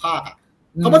ร์มหาภาค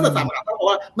เขาว่าเศรษฐศาสตร์มหาภาคบอก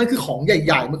ว่ามันคือของใ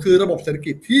หญ่ๆมันคือระบบเศรษฐ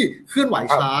กิจที่เคลื่อนไหว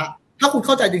ช้าถ้าคุณเ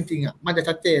ข้าใจจริงๆมันจะ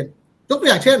ชัดเจนยกตัว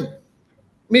อย่างเช่น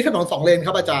มีถนน2 เลนค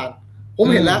รับอาจารย์ผม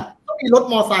เห็นแล้วต้องมีรถ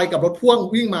มอเตอร์ไซค์กับรถพ่วง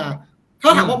วิ่งมาถ้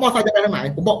าถามว่ามอเตอร์ไซค์จะไปทางไหน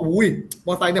ผมบอกอุ้ยม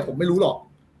อเตอร์ไซค์เนี่ยผมไม่รู้หรอก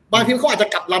บางทีเขาอาจจะ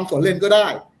กลับลำสวนเลนก็ได้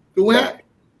ถูกไหมฮะ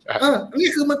นี่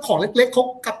คือมันของเล็กๆเขา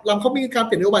กลับลำเขามีการเ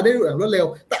ปลี่ยนนโยบายได้อย่างรวดเร็ว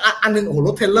แต่อันนึงโอ้โหร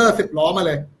ถเทรลเลอร์10 ล้อมาเ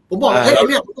ลยผมบอกเฮ้ย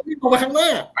เนี่ยมันต้องวิ่งมาข้างหน้า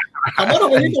ถามว่าทำ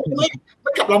ไมไม่ตรงนี้มั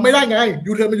นกลับลำไม่ได้ไง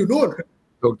ยูเทิร์นมันอยู่นู่น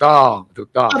ถูกต้องถูก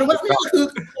ไหมนี่คือ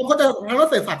ผมเข้าใจทาง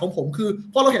เศรษฐศาสตร์ของผมคือ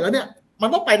พอเราเห็นแล้วเนี่ยมัน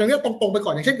ต้องไปตรงนี้ตรงๆไปก่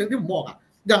อนอย่างเช่นที่ผมบอก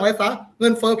อย่างไรซะเงิ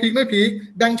นเฟ้อพีคไม่พีค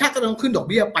แบงก์ชาติก็ต้องขึ้นดอก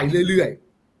เบี้ยไปเรื่อย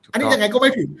ๆอันนี้ยังไงก็ไ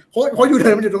ม่ผิดเพราะยูเทิ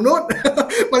ร์นมันอยู่ตรงนู้น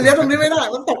มันเลี้ยวตรงนี้ไม่ได้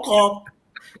มันตกขอบ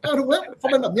ถูกไหมพอ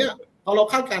เป็นแบบเนี้ยพอเรา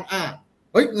คาดการณ์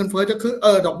เงินเฟ้อจะขึ้น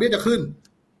ดอกเบี้ยจะขึ้น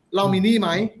เรามีหนี้ไหม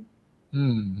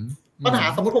ปัญหา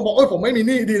สมมติผมบอกผมไม่มีห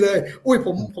นี้ดีเลย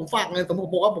ผมฝากเงินสมมติผ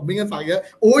มบอกว่าผมมีเงินฝากเยอะ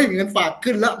เงินฝาก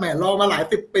ขึ้นแล้วแหมรอมาหลาย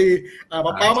10 ปี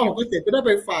ป้ามาผมก็เสียจะได้ไ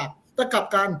ปฝากแต่กลับ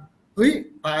กัน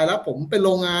ตายแล้วผมเป็นโร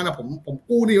งงานผม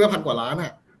กู้หนี้ไว้1,000 กว่าล้าน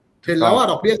เห็นแล้วว่า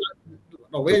ดอกเบี้ยจะ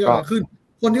ขึ้น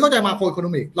คนที่เข้าใจมาโครอีโคโน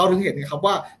มิกเราถึงเห็นนะครับ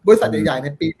ว่าบริษัทใหญ่ๆใน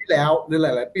ปีที่แล้วหรือห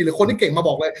ลายๆปีหรือคนที่เก่งมาบ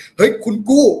อกเลยคุณ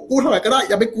กู้เท่าไหร่ก็ได้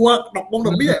อย่าไปกลัวด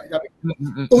อกเบี้ยอย่าไป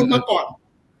ตุนมาก่อน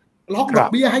ล็อกดอก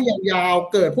เบี้ยให้ยาว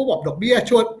ๆเกิดพวกแบบดอกเบี้ย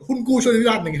ช่วยหุ้นกู้ช่วยนิ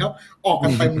รันดร์ครับออกกั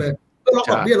นเต็มเลยเพื่อล็อก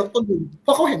ดอกเบี้ยลดต้นทุนเพร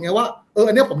าะเขาเห็นไงว่า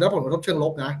อันนี้ผมได้ผลกระทบเชิงล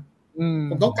บนะ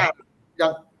ผมต้องการอย่า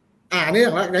งนี้อ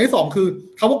ย่างที่2คือ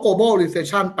คำว่า global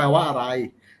recession แปลว่าอะไร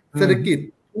เศรษฐกิจ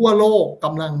ทั่วโลกก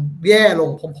ำลังแย่ลง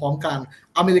พร้อมๆกัน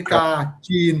อเมริกา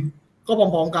จีนก็พ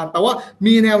ร้อมๆกันแต่ว่า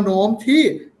มีแนวโน้มที่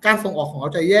การส่งออกของเรา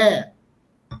จะแย่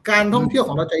การท่องเที่ยวข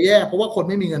องเราจะแย่เพราะว่าคน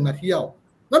ไม่มีเงินมาเที่ยว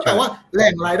นั่นแปลว่าแหล่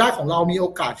งรายได้ของเรามีโอ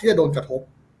กาสที่จะโดนกระทบ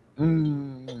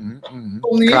ต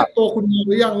รงนี้ตัวคุณมีห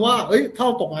รือยังว่าถ้าเร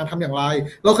าตกงานทำอย่างไร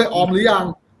เราเคยออมหรือยัง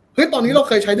ตอนนี้เราเ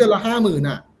คยใช้เดือนละ 50,000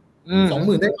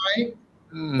 20,000 ได้ไหม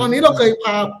ตอนนี้เราเคยพ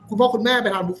าคุณพ่อคุณแม่ไป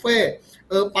ทานบุฟเฟ่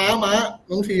ป้ามา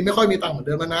บางทีไม่ค่อยมีตังค์เหมือนเ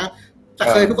ดิมแล้วนะแต่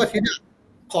เคยทุกอาทิตย์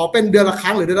ขอเป็นเดือนละค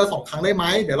รั้งหรือเดือนละ2 ครั้งได้ไหม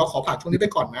เดี๋ยวเราขอผ่านช่วงนี้ไป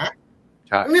ก่อนนะ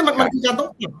นี่มันคือการต้อง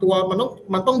ปรับตัวมัน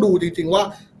ต้องดูจริงๆว่า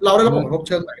เราได้รับผลกระทบเ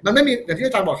ชิงไหนมันไม่มีอย่างที่อ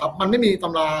าจารย์บอกครับมันไม่มีต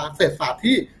ำราเศรษฐศาสตร์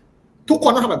ที่ทุกค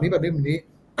นต้องทำแบบนี้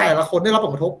แต่ละคนได้รับผ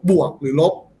ลกระทบบวกหรือล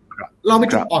บเราไม่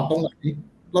จุดอ่อนตรงไหน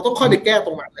เราต้องค่อยไปแก้ต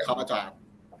รงไหนเลยครับอาจารย์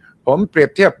ผมเปรียบ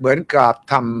เทียบเหมือนกับ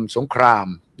ทำสงคราม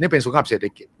นี่เป็นสงครามเศรษฐ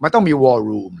กิจมันต้องมี war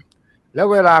room แล้ว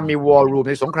เวลามี war room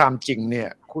ในสงครามจริงเนี่ย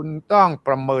คุณต้องป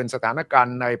ระเมินสถานการ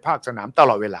ณ์ในภาคสนามต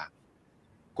ลอดเวลา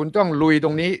คุณต้องลุยต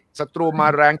รงนี้ศัตรูมา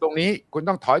แรงตรงนี้คุณ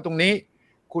ต้องถอยตรงนี้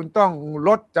คุณต้องล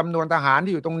ดจำนวนทหาร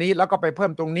ที่อยู่ตรงนี้แล้วก็ไปเพิ่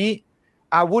มตรงนี้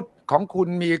อาวุธของคุณ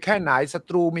มีแค่ไหนศั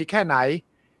ตรูมีแค่ไหน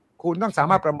คุณต้องสา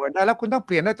มารถประเมินได้แล้วคุณต้องเป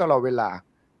ลี่ยนได้ตลอดเวลา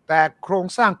แต่โครง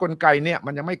สร้างกลไกเนี่ย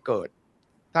มันยังไม่เกิด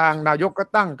ทางนายกก็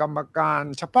ตั้งกรรมการ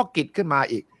เฉพาะกิจขึ้นมา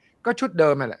อีกก็ชุดเดิ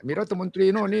มนั่นแหละมีรัฐมนตรี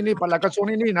โน่นนี่ปลัดกระทรวง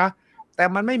นี่นะแต่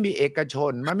มันไม่มีเอกช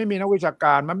นมันไม่มีนักวิชาก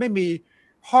ารมันไม่มี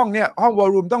ห้องวอล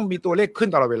ลุ่มต้องมีตัวเลขขึ้น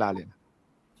ตลอดเวลาเลยนะ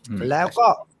แล้วก็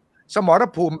สมร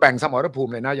ภูมิแบ่งสมรภูมิ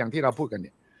เลยนะอย่างที่เราพูดกันเ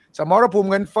นี่ยสมรภูมิ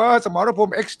เงินเฟ้อสมรภู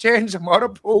มิ exchange สมร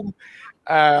ภูมิ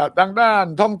ทางด้าน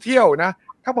ท่องเที่ยวนะ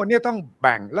ทั้งหมดเนี่ยต้องแ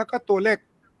บ่งแล้วก็ตัวเลข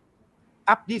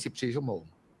อัพ24 ชั่วโมง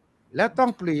แล้วต้อง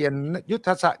เปลี่ยนยุทธ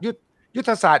ศ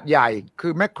าสตร์ใหญ่คื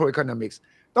อ macro economics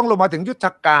ต้องลงมาถึงยุทธ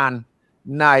การ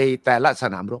ในแต่ละส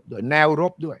นามรบด้วยแนวร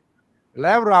บด้วยแ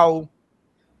ล้วเรา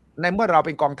ในเมื่อเราเ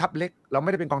ป็นกองทัพเล็กเราไ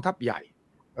ม่ได้เป็นกองทัพใหญ่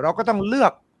เราก็ต้องเลือ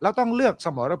กส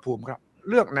มรภูมิครับ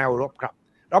เลือกแนวรบครับ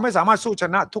เราไม่สามารถสู้ช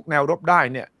นะทุกแนวรบได้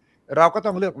เนี่ยเราก็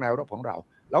ต้องเลือกแนวรบของเรา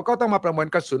ก็ต้องมาประเมิน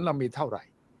กระสุนเรามีเท่าไหร่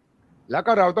แล้ว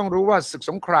ก็เราต้องรู้ว่าศึก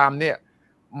สงครามเนี่ย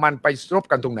มันไปรบ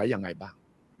กันตรงไหนยังไงบ้าง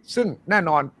ซึ่งแน่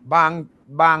นอน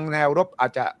บางแนวรบอา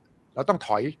จจะเราต้องถ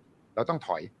อย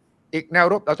อีกแนว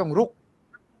รบเราต้องรุก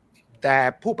แต่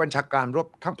ผู้บัญชาการรบ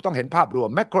ต้องเห็นภาพรวม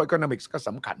macroeconomics ก็ส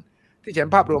ำคัญที่เห็น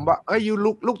ภาพรวมว่าเฮ้ย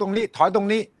ลุกตรงนี้ถอยตรง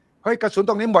นี้เฮ้ยกระสุน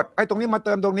ตรงนี้หมดไอ้ตรงนี้มาเ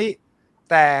ติมตรงนี้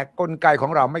แต่กลไกขอ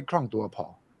งเราไม่คล่องตัวพอ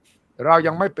เรา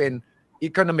ยังไม่เป็น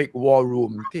economic war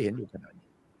room ที่เห็นอยู่ขณะนี้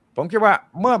ผมคิดว่า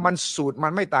เมื่อสูตรมั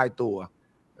นไม่ตายตัว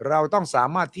เราต้องสา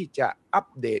มารถที่จะอัป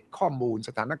เดตข้อมูลส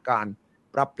ถานการณ์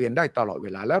ปรับเปลี่ยนได้ตลอดเว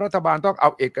ลาแล้วรัฐบาลต้องเอา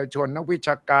เอกชนนักวิช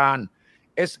าการ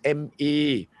SME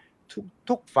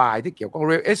ทุกฝ่ายที่เกี่ยวกับ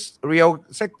real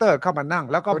sector เข้ามานั่ง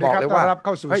แล้วก็บอกเลยว่าเ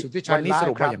ข้าสู่สุทธิชัยวันนี้ส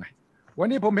รุปว่ายังไงวัน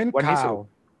นี้ผมเห็นข่าว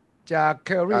จาก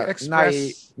Curry Express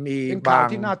มีเป็นข่าว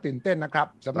ที่น่าตื่นเต้นนะครับ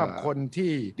สำหรับคน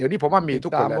ที่เดี๋ยวนี้ผมว่ามีทุ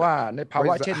กคนว่าในภาว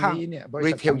ะเช่นนี้เนี่ยบริ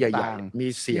ษัทต่างๆมี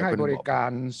เสียให้บริกา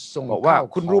รส่งบอกว่า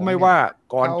คุณรู้ไหมว่า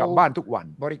ก่อนกลับบ้านทุกวัน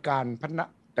บริการ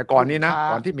แต่ก่อนนี้นะ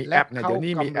ก่อนที่มีแอปเนี่ยเดี๋ยว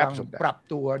นี้มีแอปปรับ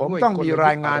ตัวผมต้องมีร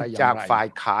ายงานจากฝ่าย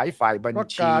ขายฝ่ายบัญ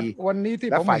ชีวันนี้ที่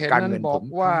ผมเห็นนั้นบอก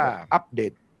ว่าอัปเด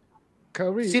ต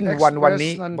สิ้นวัน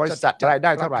นี้บริษัทรายไ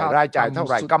ด้เท่าไหร่รายจ่ายเท่า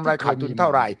ไหร่กำไรขาดทุนเท่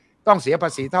าไหร่ต้องเสียภา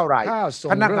ษีเท่าไหร่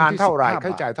พนักงานเท่าไหร่ค่าใ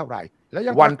ช้จ่ายเท่าไหร่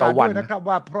วันต่อวันนะครับ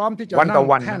ว่าพร้อมที่จะวันต่อ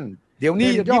วันเดี๋ยวนี้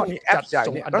ยิ่งมีแอปใหญ่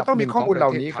เนี่ยเราต้องมีข้อมูลเหล่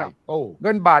านี้ครับเ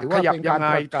งินบาทขยับยังไง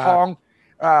ทอง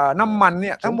น้ำมันเ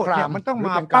นี่ยทั้งหมดเนี่ยมันต้องม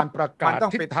าการประกาศต้อ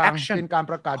งเป็นแอคชั่นการ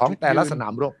ประกาศของแต่ละสนา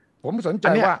มรบผมสนใจ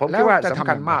ว่าผมคิดว่าสำ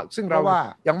คัญมากซึ่งเรา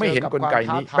ยังไม่เห็นกลไก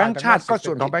นี้แบงก์ชาติก็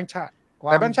ส่วนของแบงก์ชาติ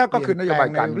แต่แบงก์ชาติก็คือนโยบาย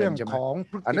การเงินของ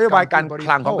นโยบายการค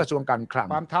ลังของกระทรวงการคลัง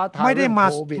ไม่ได้มา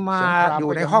อยู่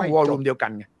ในห้องวอลลุ่มเดียวกั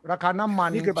นไงราคาน้ำมัน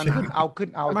นี่คือปัญหาขึ้น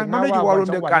เอามันไม่ได้อยู่วอลลุ่ม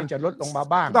เดียวกันจะลดลงมา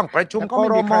บ้างต้องประชุมค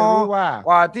รม.ก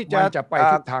ว่าที่จะไป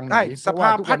ทิศทางไหนสภา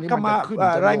พัฒน์ก็มา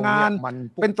รายงาน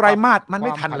เป็นไตรมาสมันไ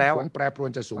ม่ทันแล้วแปรปรวน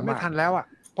จะสูงไม่ทันแล้วอ่ะ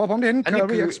พอผมเห็น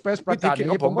Curry Express ประกาศ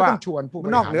นี้ผมก็ต้องชวนผู้บริห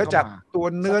ารนอกเหนือจากตัว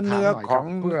เนื้อของ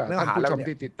เนื้อหาแล้ว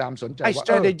ที่ติดตามสนใจว่า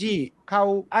strategy เขา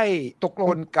ตกลง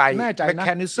ไกแน่ใจนะ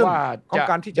ว่าของ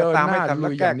การที่จะตามให้ทันและ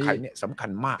แก้ไขเนี่ยสำคัญ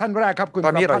มากท่านแรกครับคุณต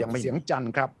อนนี้เรายังไม่เสียงจันท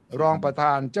ร์ครับรองประธ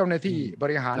านเจ้าหน้าที่บ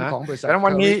ริหารของบริษัท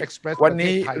วัน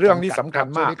นี้เรื่องนี้สำคัญ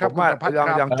มากผมว่า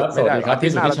ยังจบไม่ได้ครับที่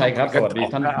สุทธิชัยครับสวัสดี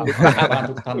ท่านผู้ฟังบ้าน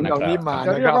ทุกท่านนะครับจ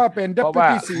ะเรียกว่าเป็น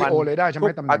Deputy CEO เลยได้ใช่ไหม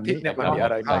ตำแหน่งนี้เนี่ยมันมีอะ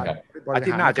ไรบ้างอา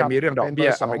ทิตย์หน้าจะมีเรื่องดอกเบี้ย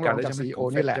อเมริกันและ CEO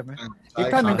นี่แหละอีก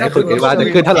ท่านหนึ่งก็คือว่าจะ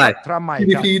ขึ้นเท่าไหร่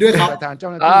GDP ด้วยครับประธานเจ้า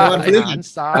หน้าที่บริหา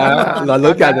รเรา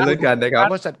ลุ้นกันนะครับ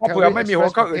เผื่อไม่มีหัว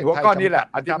ข้ออื่นหัวข้อนี้แหละ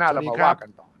อาทิตย์หน้าเรามาว่ากัน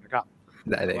ต่อนะครับ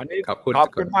ได้เลยวันนี้ขอบคุณ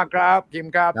มากครับพิม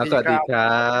พ์ครับสวัสดีค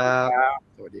รับ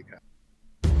สวัสดีครับ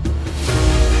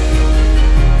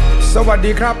สวัส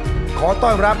ดีครับขอต้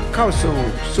อนรับเข้าสู่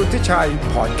สุทธิชัย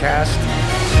Podcast